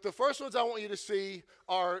 But the first ones I want you to see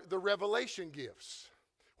are the revelation gifts,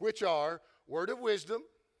 which are word of wisdom,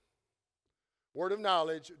 word of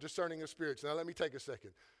knowledge, discerning of spirits. Now let me take a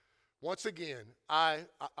second. Once again,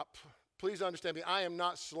 please understand me, I am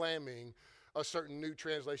not slamming a certain new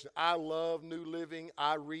translation. I love New Living.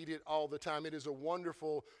 I read it all the time. It is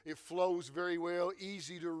it flows very well,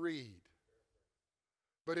 easy to read.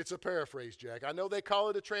 But it's a paraphrase, Jack. I know they call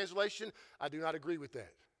it a translation. I do not agree with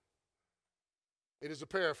that. It is a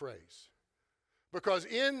paraphrase. Because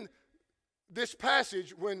in this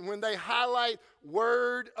passage, when they highlight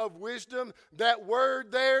word of wisdom, that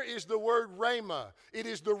word there is the word rhema. It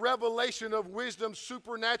is the revelation of wisdom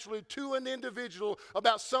supernaturally to an individual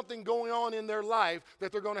about something going on in their life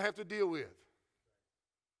that they're going to have to deal with.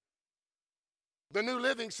 The New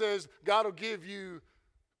Living says God will give you,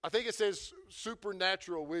 I think it says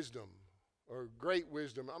supernatural wisdom or great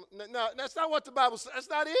wisdom. No, that's not what the Bible says. That's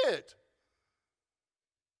not it.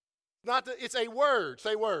 It's a word.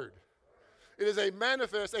 Say word. It is a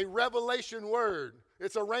manifest, a revelation word.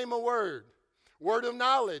 It's a rhema word. Word of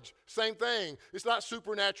knowledge, same thing. It's not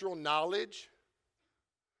supernatural knowledge.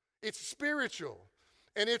 It's spiritual.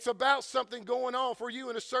 And it's about something going on for you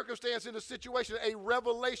in a circumstance, in a situation, a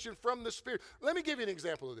revelation from the Spirit. Let me give you an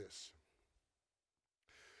example of this.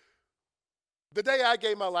 The day I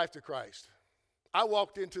gave my life to Christ, I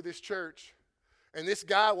walked into this church, and this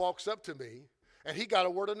guy walks up to me, and he got a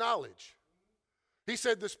word of knowledge. He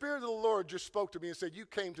said, the Spirit of the Lord just spoke to me and said, you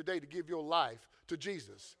came today to give your life to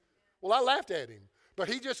Jesus. Well, I laughed at him, but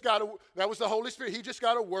that was the Holy Spirit. He just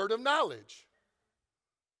got a word of knowledge.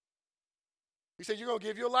 He said, you're going to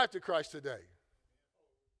give your life to Christ today.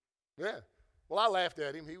 Yeah. Well, I laughed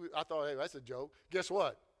at him. I thought, hey, that's a joke. Guess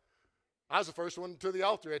what? I was the first one to the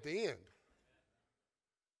altar at the end.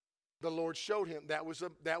 The Lord showed him that was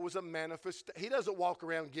a manifestation. He doesn't walk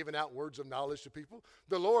around giving out words of knowledge to people.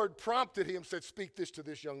 The Lord prompted him, said, speak this to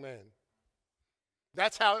this young man.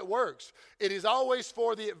 That's how it works. It is always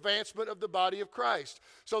for the advancement of the body of Christ.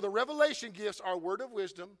 So the revelation gifts are word of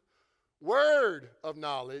wisdom, word of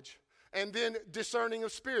knowledge, and then discerning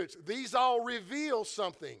of spirits. These all reveal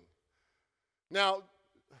something. Now,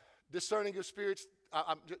 discerning of spirits,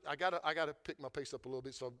 I gotta pick my pace up a little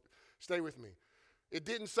bit, so stay with me. It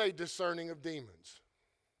didn't say discerning of demons.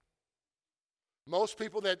 Most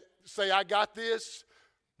people that say, I got this,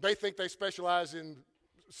 they think they specialize in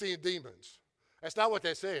seeing demons. That's not what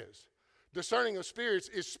that says. Discerning of spirits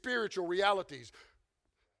is spiritual realities.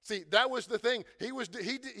 See, that was the thing.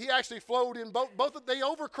 He actually flowed in both they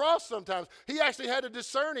overcrossed sometimes. He actually had a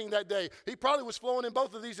discerning that day. He probably was flowing in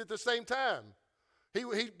both of these at the same time.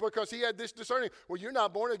 Because he had this discerning. Well, you're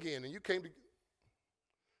not born again, and you came to.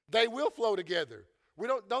 They will flow together. We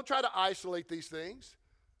don't try to isolate these things.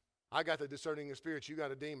 I got the discerning of spirits. You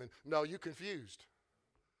got a demon. No, you're confused.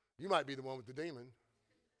 You might be the one with the demon.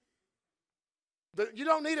 But you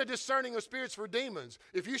don't need a discerning of spirits for demons.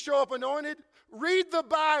 If you show up anointed, read the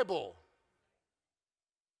Bible.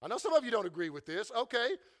 I know some of you don't agree with this.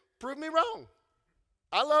 Okay, prove me wrong.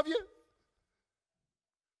 I love you.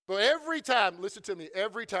 But every time, listen to me,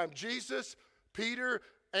 every time Jesus, Peter,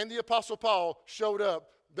 and the Apostle Paul showed up,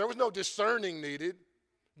 there was no discerning needed.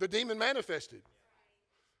 The demon manifested.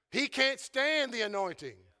 He can't stand the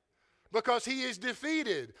anointing because he is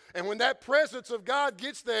defeated. And when that presence of God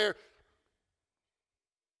gets there,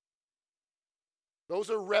 those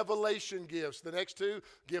are revelation gifts. The next two,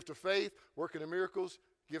 gift of faith, working of miracles,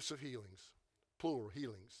 gifts of healings, plural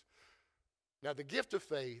healings. Now, the gift of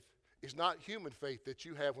faith is not human faith that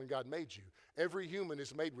you have when God made you. Every human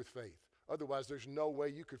is made with faith. Otherwise, there's no way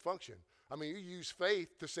you could function. I mean, you use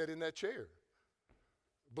faith to sit in that chair,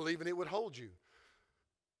 believing it would hold you.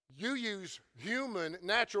 You use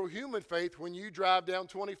natural human faith when you drive down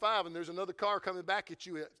 25 and there's another car coming back at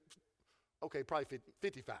you at, okay, probably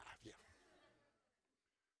 55, yeah.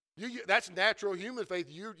 That's natural human faith.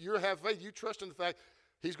 You have faith. You trust in the fact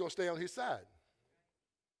he's going to stay on his side.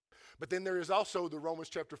 But then there is also the Romans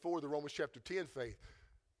chapter 4, the Romans chapter 10 faith.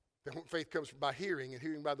 That faith comes by hearing, and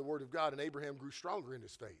hearing by the word of God, and Abraham grew stronger in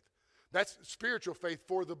his faith. That's spiritual faith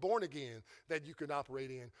for the born again that you can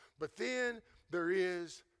operate in. But then there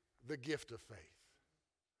is the gift of faith.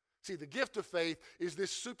 See, the gift of faith is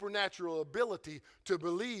this supernatural ability to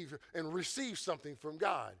believe and receive something from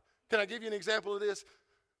God. Can I give you an example of this?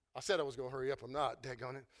 I said I was going to hurry up. I'm not.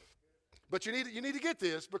 Daggone it. But you need to get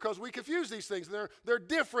this because we confuse these things. They're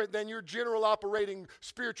different than your general operating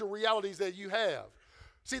spiritual realities that you have.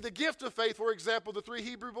 See, the gift of faith, for example, the 3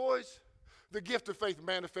 Hebrew boys, the gift of faith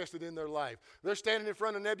manifested in their life. They're standing in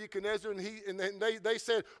front of Nebuchadnezzar, and they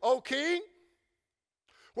said, "O king,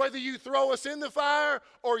 whether you throw us in the fire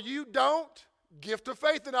or you don't, gift of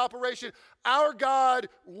faith in operation, our God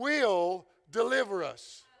will deliver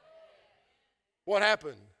us." What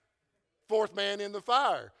happened? 4th man in the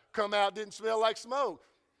fire. Come out, didn't smell like smoke.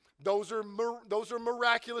 Those are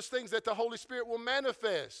miraculous things that the Holy Spirit will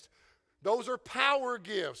manifest. Those are power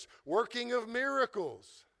gifts, working of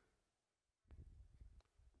miracles.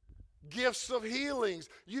 Gifts of healings.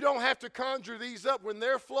 You don't have to conjure these up. When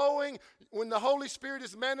they're flowing, when the Holy Spirit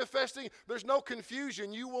is manifesting, there's no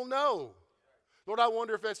confusion. You will know. Lord, I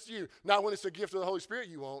wonder if that's you. Now, when it's a gift of the Holy Spirit,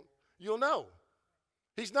 you won't. You'll know.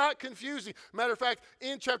 He's not confusing. Matter of fact,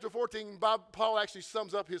 in chapter 14, Paul actually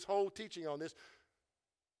sums up his whole teaching on this.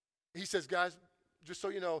 He says, guys, just so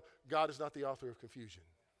you know, God is not the author of confusion.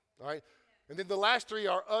 All right? And then the last 3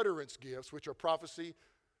 are utterance gifts, which are prophecy,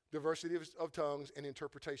 diversity of tongues, and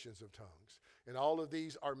interpretations of tongues. And all of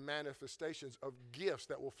these are manifestations of gifts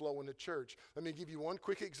that will flow in the church. Let me give you one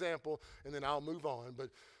quick example, and then I'll move on. But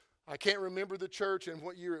I can't remember the church and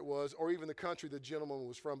what year it was, or even the country the gentleman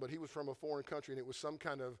was from, but he was from a foreign country, and it was some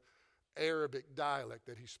kind of Arabic dialect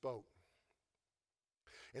that he spoke.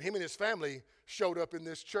 And him and his family showed up in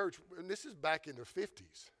this church, and this is back in the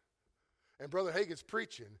 50s. And Brother Hagin's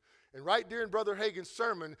preaching. And right during Brother Hagin's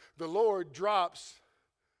sermon, the Lord drops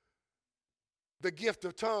the gift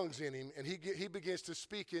of tongues in him, and he begins to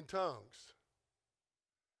speak in tongues.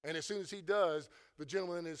 And as soon as he does, the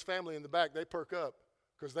gentleman and his family in the back, they perk up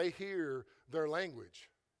because they hear their language.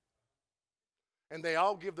 And they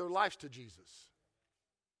all give their lives to Jesus.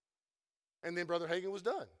 And then Brother Hagin was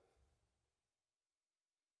done.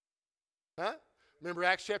 Huh? Remember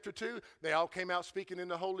Acts chapter 2? They all came out speaking in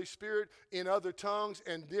the Holy Spirit in other tongues.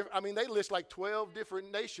 And they list like 12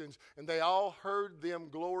 different nations. And they all heard them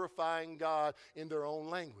glorifying God in their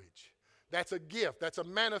own language. That's a gift. That's a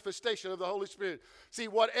manifestation of the Holy Spirit. See,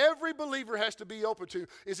 what every believer has to be open to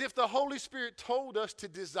is if the Holy Spirit told us to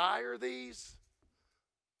desire these,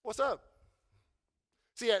 what's up?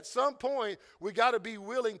 See, at some point, we got to be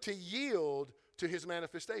willing to yield to his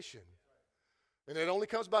manifestation. And it only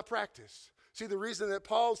comes by practice. See, the reason that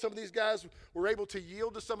Paul, some of these guys were able to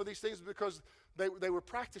yield to some of these things is because they were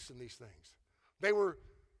practicing these things. They were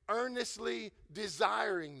earnestly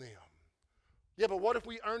desiring them. Yeah, but what if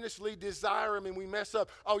we earnestly desire him and we mess up?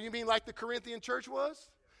 Oh, you mean like the Corinthian church was?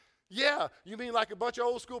 Yeah. You mean like a bunch of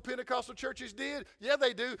old school Pentecostal churches did? Yeah,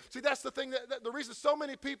 they do. See, that's the thing, that the reason so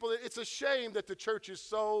many people, it's a shame that the church is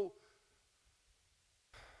so,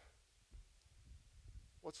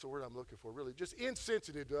 what's the word I'm looking for, really? Just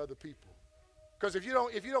insensitive to other people. Because if you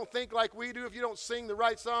don't think like we do, if you don't sing the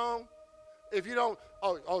right song, if you don't,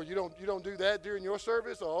 you don't do that during your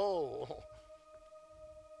service? Oh.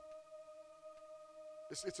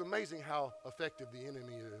 It's amazing how effective the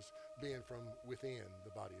enemy is being from within the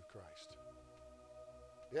body of Christ.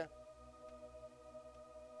 Yeah.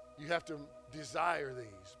 You have to desire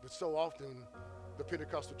these, but so often the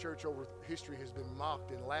Pentecostal church over history has been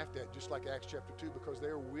mocked and laughed at, just like Acts chapter 2, because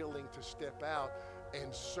they're willing to step out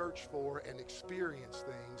and search for and experience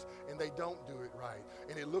things, and they don't do it right,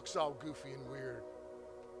 and it looks all goofy and weird.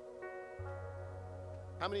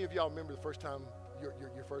 How many of y'all remember the first time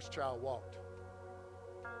your first child walked?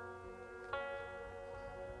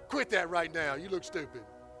 Quit that right now. You look stupid.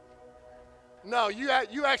 No, you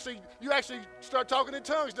actually start talking in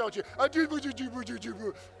tongues, don't you?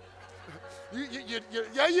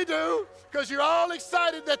 Yeah, you do, because you're all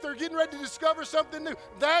excited that they're getting ready to discover something new.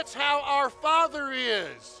 That's how our Father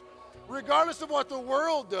is, regardless of what the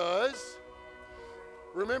world does.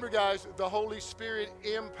 Remember, guys, the Holy Spirit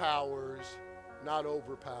empowers, not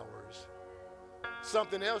overpowers.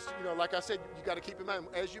 Something else, like I said, you got to keep in mind,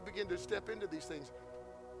 as you begin to step into these things,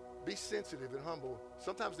 be sensitive and humble.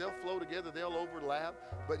 Sometimes they'll flow together, they'll overlap,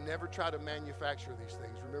 but never try to manufacture these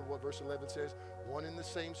things. Remember what verse 11 says? One and the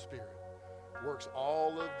same Spirit works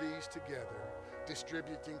all of these together,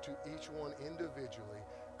 distributing to each one individually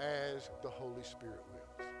as the Holy Spirit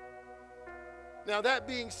wills. Now, that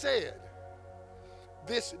being said,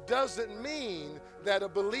 this doesn't mean that a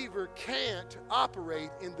believer can't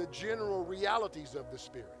operate in the general realities of the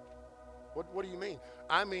Spirit. What do you mean?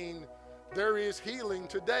 I mean, there is healing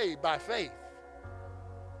today by faith.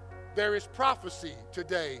 There is prophecy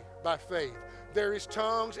today by faith. There is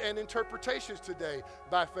tongues and interpretations today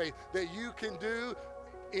by faith that you can do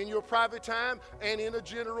in your private time and in a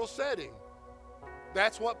general setting.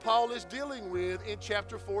 That's what Paul is dealing with in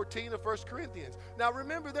chapter 14 of 1 Corinthians. Now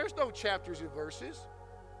remember, there's no chapters and verses.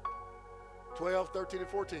 12, 13, and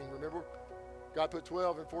 14. Remember, God put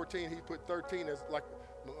 12 and 14. He put 13 as like,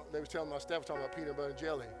 they was telling my staff, talking about peanut butter and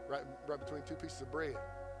jelly, right between two pieces of bread.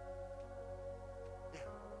 Yeah.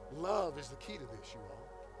 Love is the key to this, you all.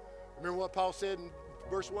 Remember what Paul said in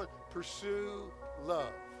verse 1? Pursue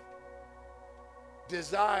love.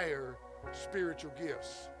 Desire spiritual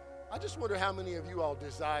gifts. I just wonder how many of you all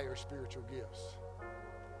desire spiritual gifts.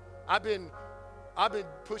 I've been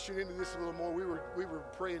pushing into this a little more. We were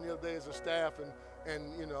praying the other day as a staff, and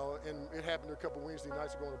it happened a couple Wednesday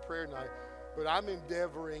nights ago on a prayer night. But I'm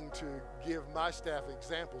endeavoring to give my staff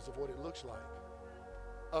examples of what it looks like,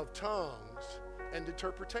 of tongues and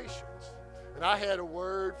interpretations. And I had a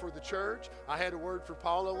word for the church. I had a word for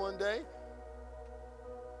Paula one day.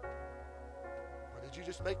 Well, did you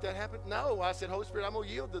just make that happen? No, I said, Holy Spirit, I'm going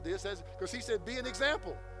to yield to this, because he said, be an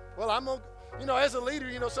example. Well, I'm going to, as a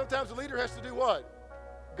leader, sometimes the leader has to do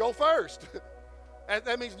what? Go first.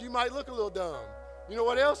 That means you might look a little dumb. You know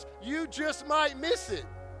what else? You just might miss it.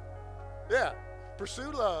 Yeah,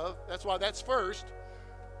 pursue love. That's why that's first.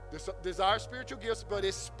 Desire spiritual gifts, but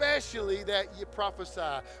especially that you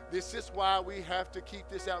prophesy. This is why we have to keep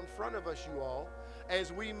this out in front of us, you all.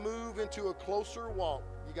 As we move into a closer walk,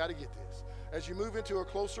 you got to get this. As you move into a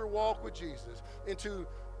closer walk with Jesus, into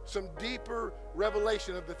some deeper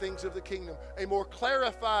revelation of the things of the kingdom, a more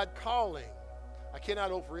clarified calling. I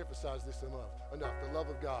cannot overemphasize this enough. The love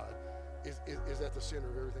of God is at the center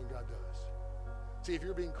of everything God does. See, if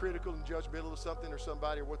you're being critical and judgmental of something or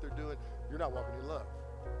somebody or what they're doing, you're not walking in love.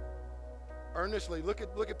 Earnestly, look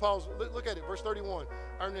at Paul's, look at it, verse 31.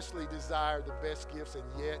 Earnestly desire the best gifts, and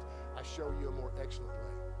yet I show you a more excellent way.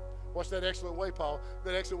 What's that excellent way, Paul?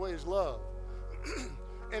 That excellent way is love.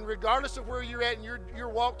 And regardless of where you're at in your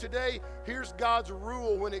walk today, here's God's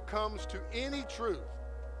rule when it comes to any truth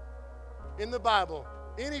in the Bible,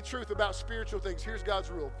 any truth about spiritual things. Here's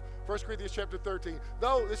God's rule. 1 Corinthians chapter 13.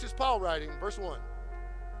 Though, this is Paul writing, verse 1.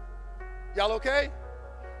 Y'all okay?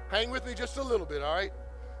 Hang with me just a little bit, all right?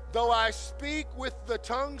 Though I speak with the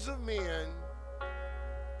tongues of men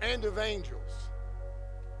and of angels.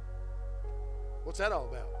 What's that all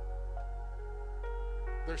about?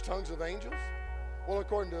 There's tongues of angels? Well,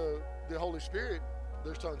 according to the Holy Spirit,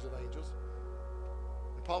 there's tongues of angels.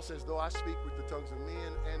 And Paul says, though I speak with the tongues of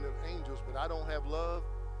men and of angels, but I don't have love,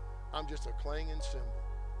 I'm just a clanging cymbal.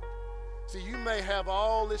 See, you may have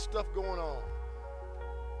all this stuff going on,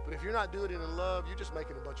 but if you're not doing it in love, you're just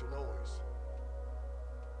making a bunch of noise.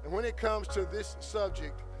 And when it comes to this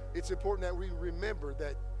subject, it's important that we remember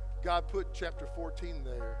that God put chapter 14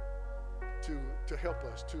 there to help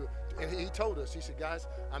us. And he told us, he said, guys,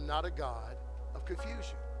 I'm not a God of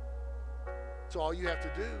confusion. So all you have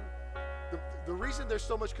to do, the reason there's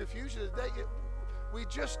so much confusion is that we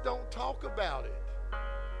just don't talk about it.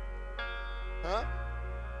 Huh?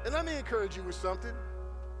 And let me encourage you with something.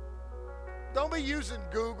 Don't be using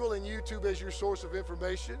Google and YouTube as your source of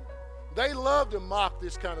information. They love to mock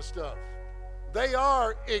this kind of stuff. They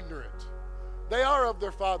are ignorant. They are of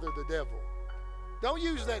their father, the devil. Don't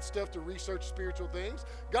use that stuff to research spiritual things.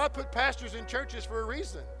 God put pastors in churches for a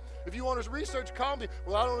reason. If you want to research, call me.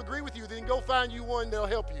 Well, I don't agree with you. Then go find you one that'll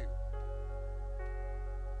help you.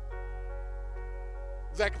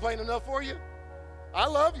 Is that plain enough for you? I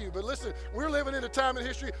love you, but listen, we're living in a time in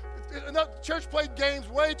history. Church played games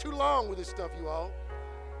way too long with this stuff, you all.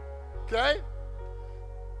 Okay?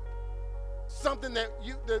 Something that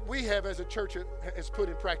we have as a church has put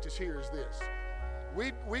in practice here is this.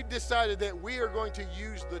 We decided that we are going to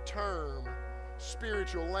use the term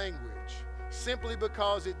spiritual language simply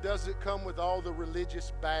because it doesn't come with all the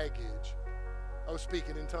religious baggage of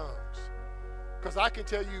speaking in tongues. Because I can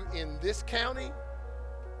tell you in this county,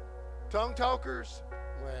 tongue talkers,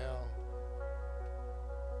 well,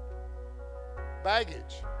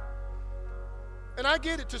 baggage. And I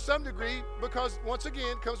get it to some degree because, once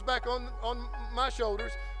again, it comes back on my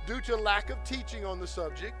shoulders due to lack of teaching on the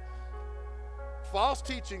subject, false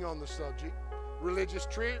teaching on the subject, religious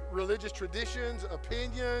traditions,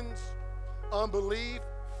 opinions, unbelief,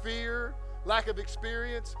 fear, lack of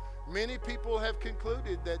experience. Many people have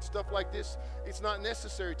concluded that stuff like this, it's not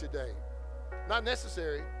necessary today. Not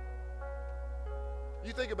necessary.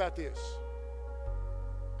 You think about this.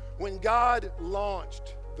 When God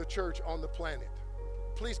launched the church on the planet,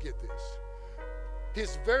 please get this.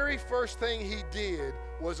 His very first thing he did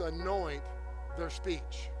was anoint their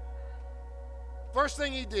speech. First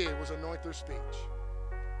thing he did was anoint their speech.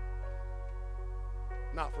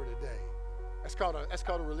 Not for today. That's called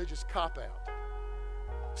a religious cop-out.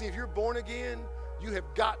 See, if you're born again, you have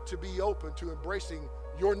got to be open to embracing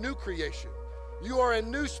your new creation. You are a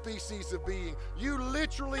new species of being. You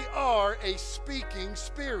literally are a speaking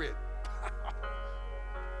spirit.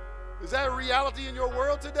 Is that a reality in your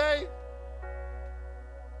world today?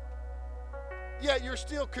 Yet you're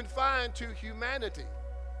still confined to humanity.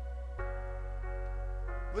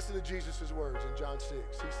 Listen to Jesus' words in John 6.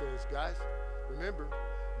 He says, guys, remember,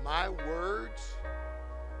 my words,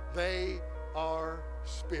 they are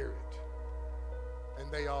spirit,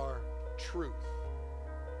 and they are truth.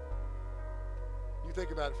 You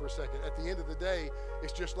think about it for a second. At the end of the day,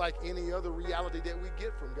 it's just like any other reality that we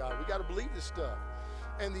get from God. We got to believe this stuff.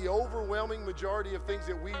 And the overwhelming majority of things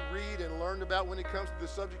that we read and learn about when it comes to the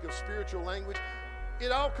subject of spiritual language,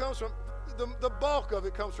 it all comes from, the bulk of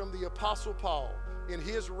it comes from the Apostle Paul in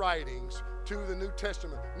his writings to the New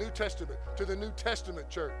Testament, to the New Testament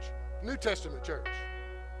church. New Testament church.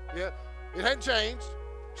 Yeah, it hadn't changed.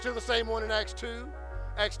 Still the same one in Acts 2,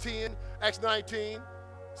 Acts 10, Acts 19.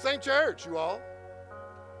 Same church, you all.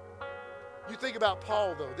 You think about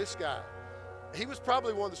Paul, though, this guy. He was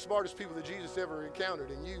probably one of the smartest people that Jesus ever encountered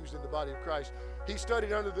and used in the body of Christ. He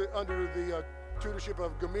studied under the tutorship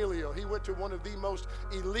of Gamaliel. He went to one of the most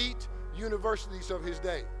elite universities of his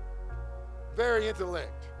day. Very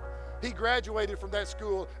intellect. He graduated from that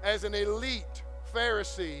school as an elite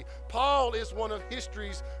Pharisee. Paul is one of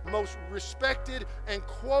history's most respected and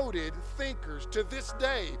quoted thinkers to this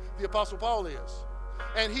day, the Apostle Paul is.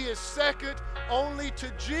 And he is second only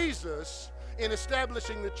to Jesus in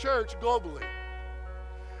establishing the church globally.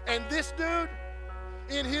 And this dude,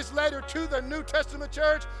 in his letter to the New Testament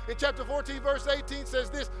church, in chapter 14, verse 18, says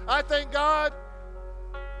this, I thank God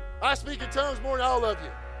I speak in tongues more than all of you.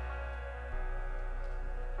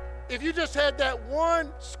 If you just had that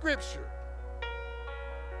one scripture,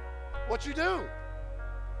 what you do?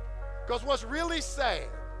 Because what's really sad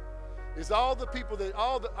is all the people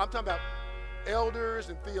I'm talking about elders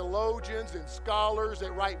and theologians and scholars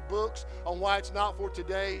that write books on why it's not for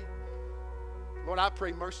today. Lord, I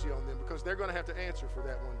pray mercy on them because they're going to have to answer for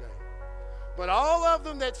that one day. But all of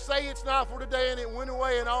them that say it's not for today and it went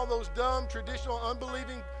away and all those dumb, traditional,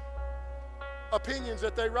 unbelieving opinions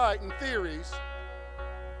that they write and theories,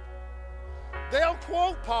 they'll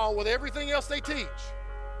quote Paul with everything else they teach.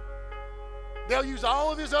 They'll use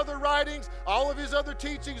all of his other writings, all of his other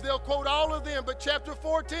teachings. They'll quote all of them. But chapter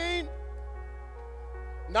 14,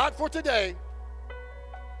 not for today.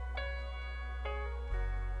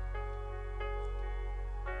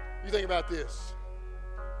 You think about this.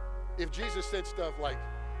 If Jesus said stuff like,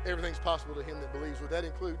 everything's possible to him that believes, would that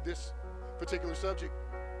include this particular subject?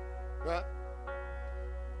 Right?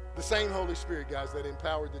 The same Holy Spirit, guys, that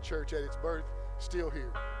empowered the church at its birth, still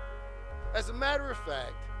here. As a matter of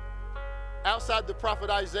fact, outside the prophet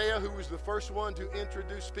Isaiah, who was the first one to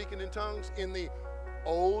introduce speaking in tongues in the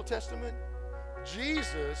Old Testament,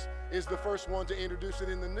 Jesus is the first one to introduce it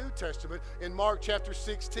in the New Testament. In Mark chapter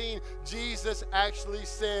 16, Jesus actually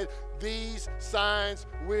said, "These signs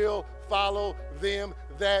will follow them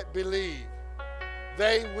that believe."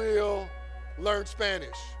 They will learn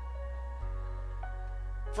Spanish,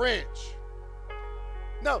 French.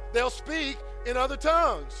 No, they'll speak in other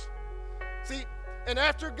tongues. See, and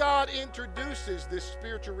after God introduces this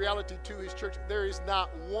spiritual reality to his church, there is not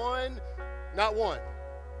one.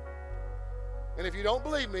 And if you don't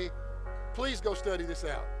believe me, please go study this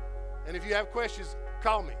out. And if you have questions,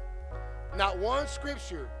 call me. Not one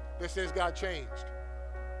scripture that says God changed.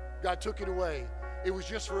 God took it away. It was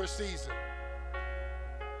just for a season.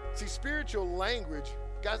 See, spiritual language,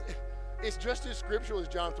 guys, it's just as scriptural as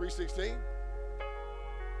John 3:16.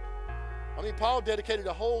 I mean, Paul dedicated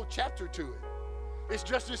a whole chapter to it. It's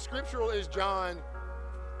just as scriptural as John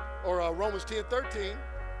or Romans 10:13.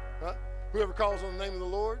 Huh? Whoever calls on the name of the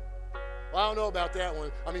Lord. Well, I don't know about that one.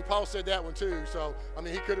 I mean, Paul said that one too, so, I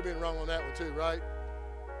mean, he could have been wrong on that one too, right?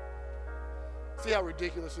 See how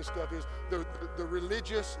ridiculous this stuff is? The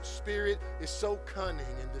religious spirit is so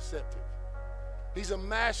cunning and deceptive. He's a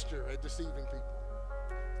master at deceiving people.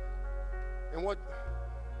 And what?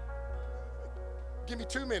 Give me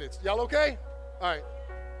 2 minutes. Y'all okay? All right.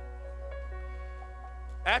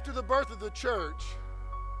 After the birth of the church,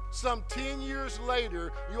 some 10 years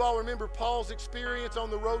later, you all remember Paul's experience on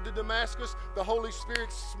the road to Damascus? The Holy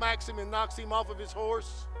Spirit smacks him and knocks him off of his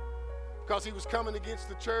horse because he was coming against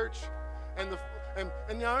the church. And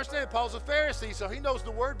you understand, Paul's a Pharisee, so he knows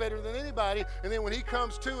the word better than anybody. And then when he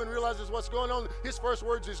comes to and realizes what's going on, his first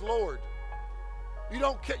words is Lord. You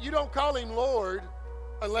don't call him Lord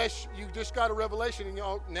unless you just got a revelation and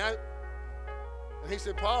now. And he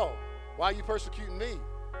said, Paul, why are you persecuting me?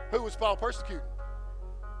 Who was Paul persecuting?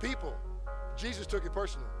 People. Jesus took it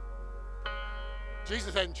personal.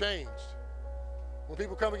 Jesus hadn't changed. When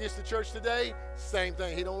people come against the church today, same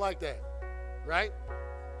thing. He don't like that, right?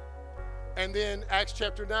 And then Acts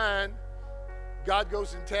chapter 9, God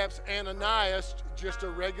goes and taps Ananias, just a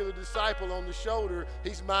regular disciple, on the shoulder.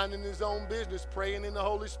 He's minding his own business, praying in the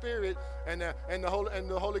Holy Spirit, and the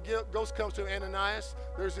Holy Ghost comes to him. Ananias,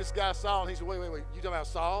 there's this guy Saul, and he said, wait, you talking about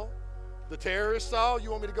Saul? The terrorist Saul? You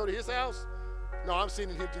want me to go to his house? No, I'm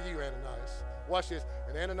sending him to you, Ananias. Watch this.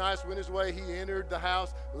 And Ananias went his way. He entered the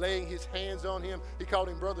house, laying his hands on him. He called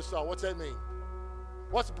him Brother Saul. What's that mean?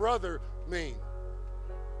 What's brother mean?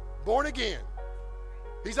 Born again.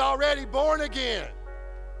 He's already born again.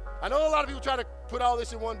 I know a lot of people try to put all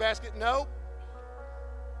this in one basket. No.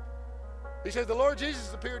 He says, the Lord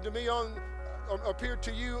Jesus appeared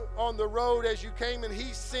to you on the road as you came, and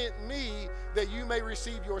he sent me that you may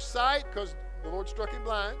receive your sight, because the Lord struck him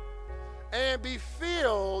blind, and be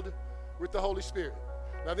filled with the Holy Spirit.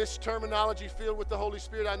 Now, this terminology, filled with the Holy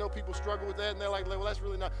Spirit, I know people struggle with that, and they're like, well, that's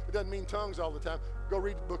really not, it doesn't mean tongues all the time. Go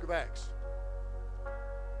read the book of Acts.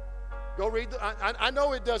 Go read, I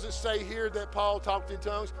know it doesn't say here that Paul talked in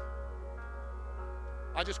tongues.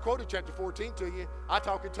 I just quoted chapter 14 to you. I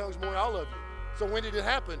talk in tongues more than all of you. So when did it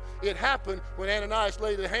happen? It happened when Ananias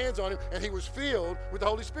laid his hands on him and he was filled with the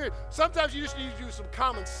Holy Spirit. Sometimes you just need to use some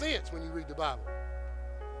common sense when you read the Bible.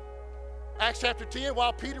 Acts chapter 10,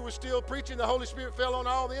 while Peter was still preaching, the Holy Spirit fell on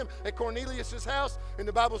all them at Cornelius' house, and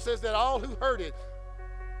the Bible says that all who heard it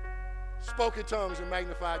spoke in tongues and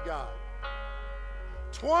magnified God.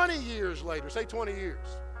 20 years later, say 20 years.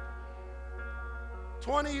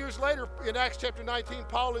 20 years later, in Acts chapter 19,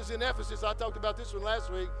 Paul is in Ephesus. I talked about this one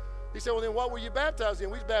last week. He said, well, then what were you baptized in?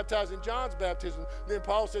 We was baptized in John's baptism. Then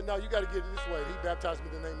Paul said, no, you got to get it this way. He baptized me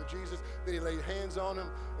in the name of Jesus. Then he laid hands on them,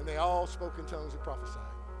 and they all spoke in tongues and prophesied.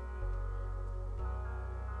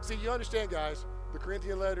 See, you understand, guys, the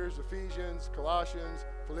Corinthian letters, Ephesians, Colossians,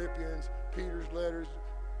 Philippians, Peter's letters,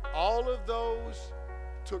 all of those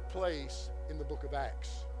took place in the book of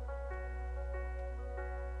Acts.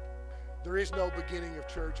 There is no beginning of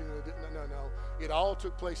church. No. It all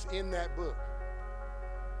took place in that book.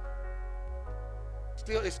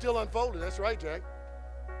 It's still unfolding. That's right, Jack.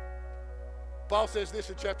 Paul says this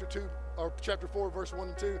in chapter 4, verse 1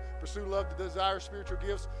 and 2. Pursue love to desire spiritual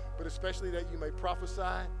gifts, but especially that you may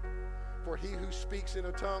prophesy. For he who speaks in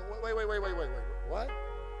a tongue. Wait. What?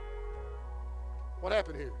 What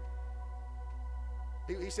happened here?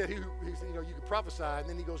 He said, you can prophesy, and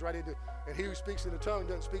then he goes right into, and he who speaks in a tongue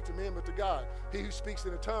doesn't speak to men but to God. He who speaks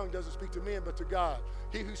in a tongue doesn't speak to men but to God.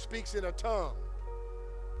 He who speaks in a tongue.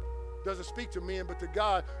 doesn't speak to men but to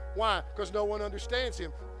God. Why? Because no one understands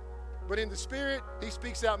him. But in the Spirit, he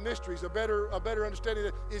speaks out mysteries. A better understanding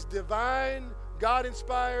that is divine,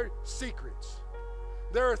 God-inspired secrets.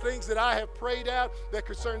 There are things that I have prayed out that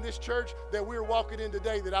concern this church that we're walking in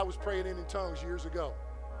today that I was praying in tongues years ago.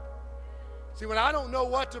 See, when I don't know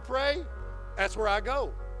what to pray, that's where I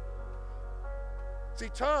go. See,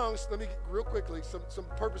 tongues, let me get real quickly, some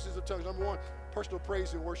purposes of tongues. Number one, personal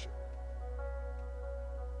praise and worship.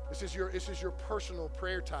 This is your personal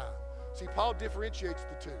prayer time. See, Paul differentiates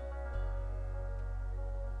the two.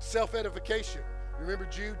 Self-edification. Remember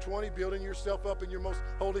Jude 20, building yourself up in your most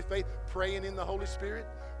holy faith, praying in the Holy Spirit?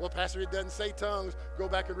 Well, Pastor, it doesn't say tongues. Go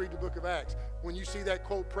back and read the book of Acts. When you see that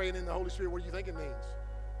quote, praying in the Holy Spirit, what do you think it means?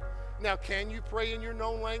 Now, can you pray in your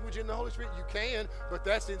known language in the Holy Spirit? You can, but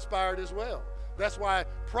that's inspired as well. That's why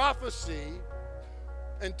prophecy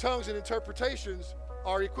and tongues and interpretations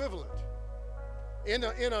are equivalent. In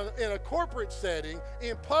a corporate setting,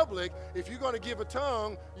 in public, if you're going to give a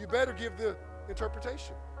tongue, you better give the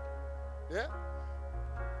interpretation. Yeah?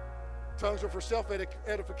 Tongues are for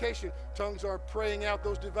self-edification. Tongues are praying out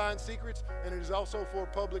those divine secrets, and it is also for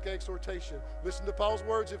public exhortation. Listen to Paul's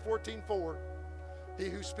words in 14:4. He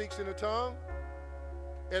who speaks in a tongue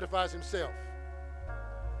edifies himself.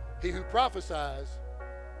 He who prophesies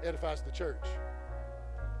edifies the church.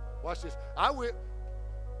 Watch this.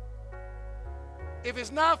 If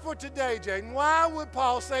it's not for today, Jaden, why would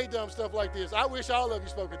Paul say dumb stuff like this? I wish all of you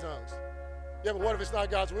spoke in tongues. Yeah, but what if it's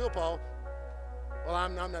not God's will, Paul? Well, I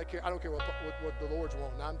don't care what the Lord's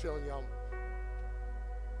want. Now I'm telling y'all.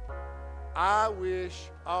 I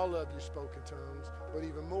wish all of you spoke in tongues, but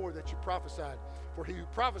even more that you prophesied. For he who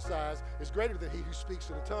prophesies is greater than he who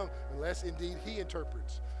speaks in a tongue, unless indeed he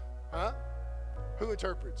interprets. Huh? Who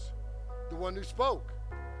interprets? The one who spoke.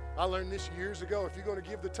 I learned this years ago. If you're going to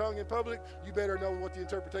give the tongue in public, you better know what the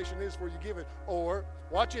interpretation is before you give it. Or,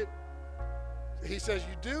 watch it. He says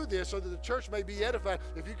you do this so that the church may be edified.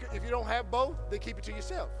 If you don't have both, then keep it to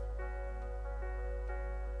yourself.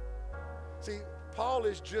 See, Paul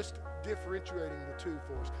is just differentiating the two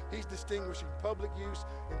for us. He's distinguishing public use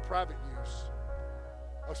and private use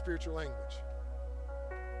of spiritual language.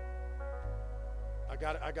 I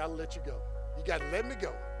got to let you go. You got to let me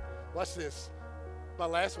go. Watch this. My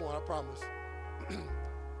last one, I promise.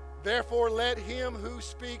 Therefore, let him who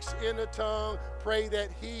speaks in a tongue pray that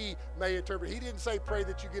he may interpret. He didn't say pray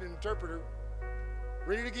that you get an interpreter.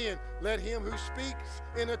 Read it again. Let him who speaks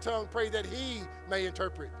in a tongue pray that he may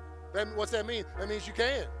interpret. What's that mean? That means you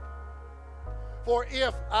can. For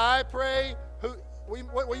if I pray,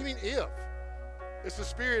 what do you mean if? It's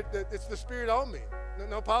the Spirit on me.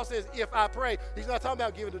 No, Paul says if I pray. He's not talking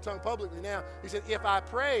about giving the tongue publicly now. He said if I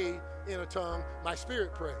pray in a tongue, my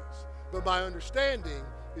spirit prays. But my understanding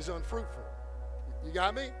is unfruitful. You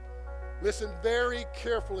got me? Listen very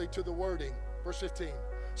carefully to the wording. Verse 15.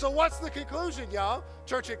 So what's the conclusion, y'all?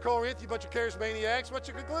 Church at Corinth, you bunch of charismaniacs, what's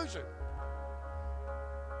your conclusion?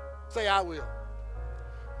 Say, I will.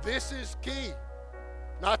 This is key.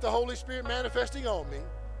 Not the Holy Spirit manifesting on me.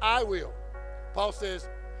 I will. Paul says,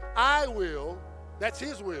 I will. That's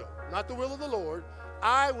his will, not the will of the Lord.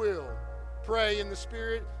 I will pray in the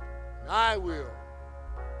Spirit. And I will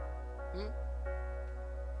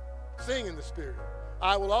sing in the Spirit.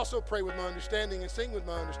 I will also pray with my understanding and sing with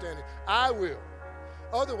my understanding. I will.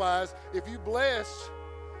 Otherwise, if you bless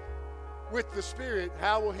with the Spirit,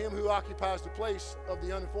 how will him who occupies the place of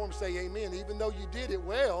the uninformed say amen? Even though you did it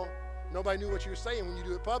well, nobody knew what you were saying when you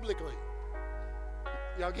do it publicly.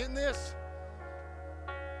 Y'all getting this?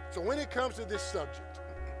 So when it comes to this subject,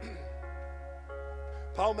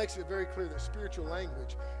 Paul makes it very clear that spiritual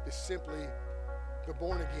language is simply the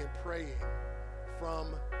born-again praying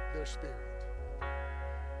from their spirit.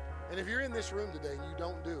 And if you're in this room today and you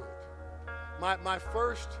don't do it, my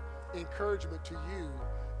first encouragement to you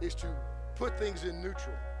is to put things in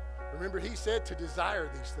neutral. Remember, he said to desire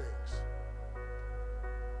these things.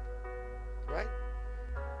 Right?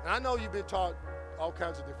 And I know you've been taught all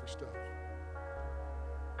kinds of different stuff.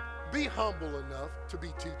 Be humble enough to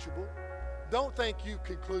be teachable. Don't think you've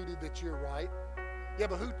concluded that you're right.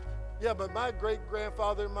 But my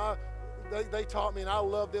great-grandfather, they taught me and I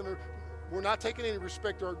love them. We're not taking any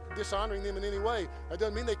respect or dishonoring them in any way. That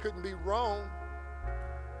doesn't mean they couldn't be wrong.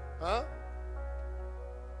 Huh?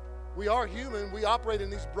 We are human. We operate in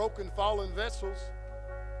these broken, fallen vessels.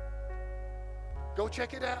 Go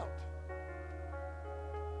check it out.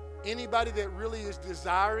 Anybody that really is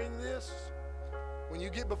desiring this, when you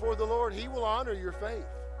get before the Lord, he will honor your faith.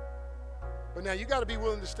 But now you got to be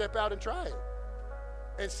willing to step out and try it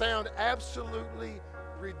and sound absolutely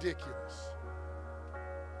ridiculous.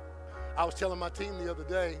 I was telling my team the other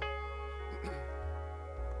day,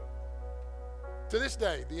 To this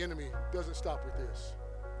day, the enemy doesn't stop with this.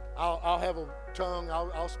 I'll have a tongue,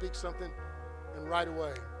 I'll speak something, and right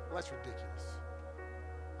away, well, that's ridiculous.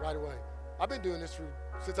 Right away. I've been doing this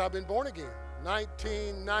since I've been born again,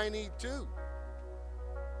 1992.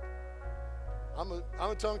 I'm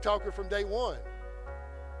a tongue talker from day one.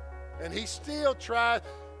 And he still tries,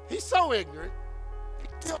 he's so ignorant, he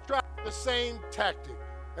still tries the same tactic.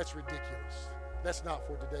 That's ridiculous. That's not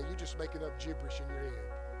for today. You're just making up gibberish in your head.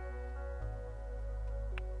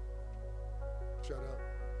 Shut up.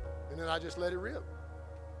 And then I just let it rip.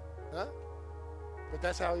 Huh? But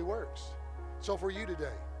that's how he works. So for you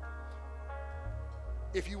today,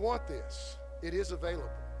 if you want this, it is available.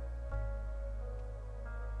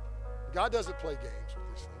 God doesn't play games with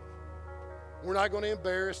this thing. We're not going to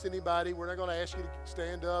embarrass anybody. We're not going to ask you to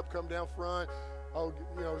stand up, come down front,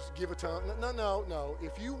 give a tongue. No.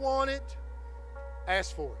 If you want it,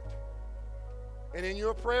 ask for it. And in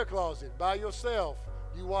your prayer closet, by yourself,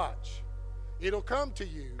 you watch. It'll come to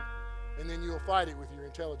you, and then you'll fight it with your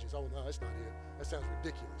intelligence. Oh, no, that's not it. That sounds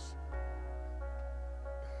ridiculous.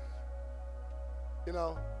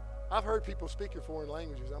 I've heard people speak in foreign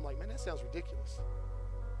languages. I'm like, man, that sounds ridiculous.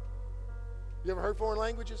 You ever heard foreign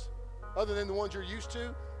languages? Other than the ones you're used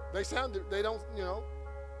to, they don't.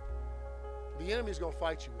 The enemy's going to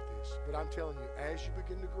fight you with this. But I'm telling you, as you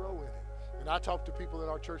begin to grow in it, and I talk to people in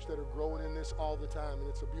our church that are growing in this all the time, and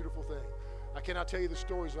it's a beautiful thing. I cannot tell you the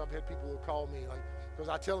stories I've had people who call me, because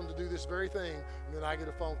I tell them to do this very thing, and then I get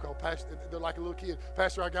a phone call. Pastor, they're like a little kid.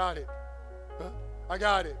 Pastor, I got it. Huh? I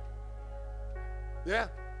got it. Yeah.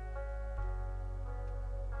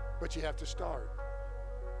 But you have to start.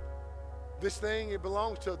 This thing, it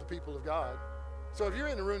belongs to the people of God. So if you're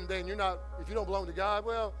in the room today and if you don't belong to God,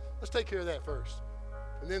 well, let's take care of that first.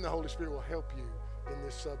 And then the Holy Spirit will help you in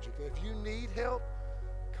this subject. And if you need help,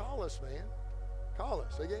 call us, man. Call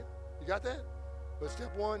us. Again, you got that? But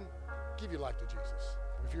step one, give your life to Jesus.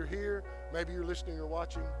 If you're here, maybe you're listening or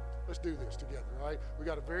watching, let's do this together, all right? We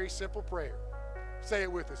got a very simple prayer. Say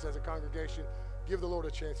it with us as a congregation. Give the Lord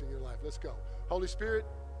a chance in your life. Let's go. Holy Spirit,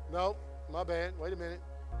 no, my bad. Wait a minute.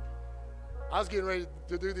 I was getting ready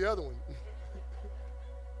to do the other one.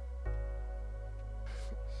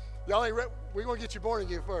 Y'all ain't ready. We're going to get you born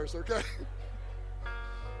again first, okay?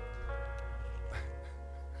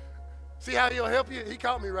 See how he'll help you? He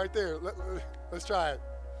caught me right there. Let's try it.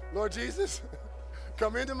 Lord Jesus,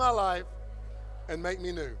 come into my life and make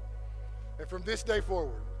me new. And from this day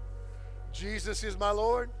forward, Jesus is my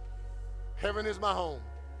Lord. Heaven is my home.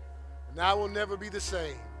 And I will never be the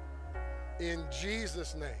same. In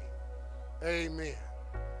Jesus' name, amen.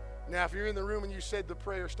 Now, if you're in the room and you said the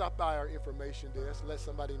prayer, stop by our information desk. Let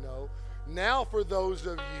somebody know. Now, for those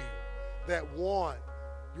of you that want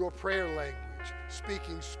your prayer language,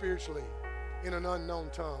 speaking spiritually in an unknown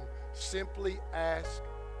tongue, simply ask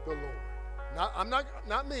the Lord.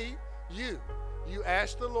 Not me, you. You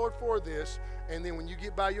ask the Lord for this, and then when you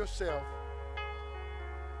get by yourself,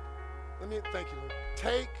 thank you, Lord.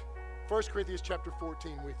 Take 1 Corinthians chapter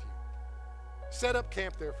 14 with you. Set up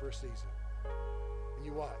camp there for a season, and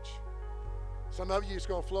you watch. Some of you, it's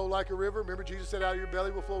going to flow like a river. Remember, Jesus said, out of your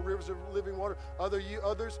belly will flow rivers of living water.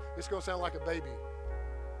 Others, it's going to sound like a baby.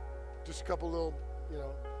 Just a couple little,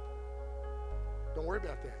 Don't worry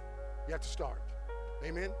about that. You have to start.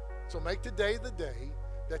 Amen? So make today the day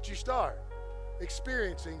that you start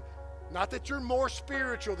experiencing, not that you're more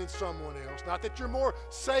spiritual than someone else, not that you're more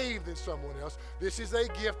saved than someone else. This is a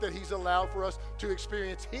gift that he's allowed for us to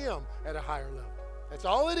experience him at a higher level. That's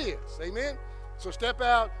all it is. Amen? So step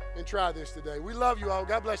out and try this today. We love you all.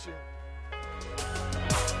 God bless you.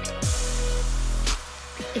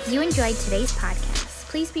 If you enjoyed today's podcast,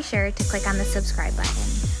 please be sure to click on the subscribe button.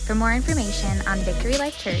 For more information on Victory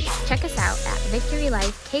Life Church, check us out at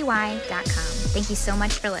victorylifeky.com. Thank you so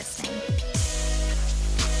much for listening.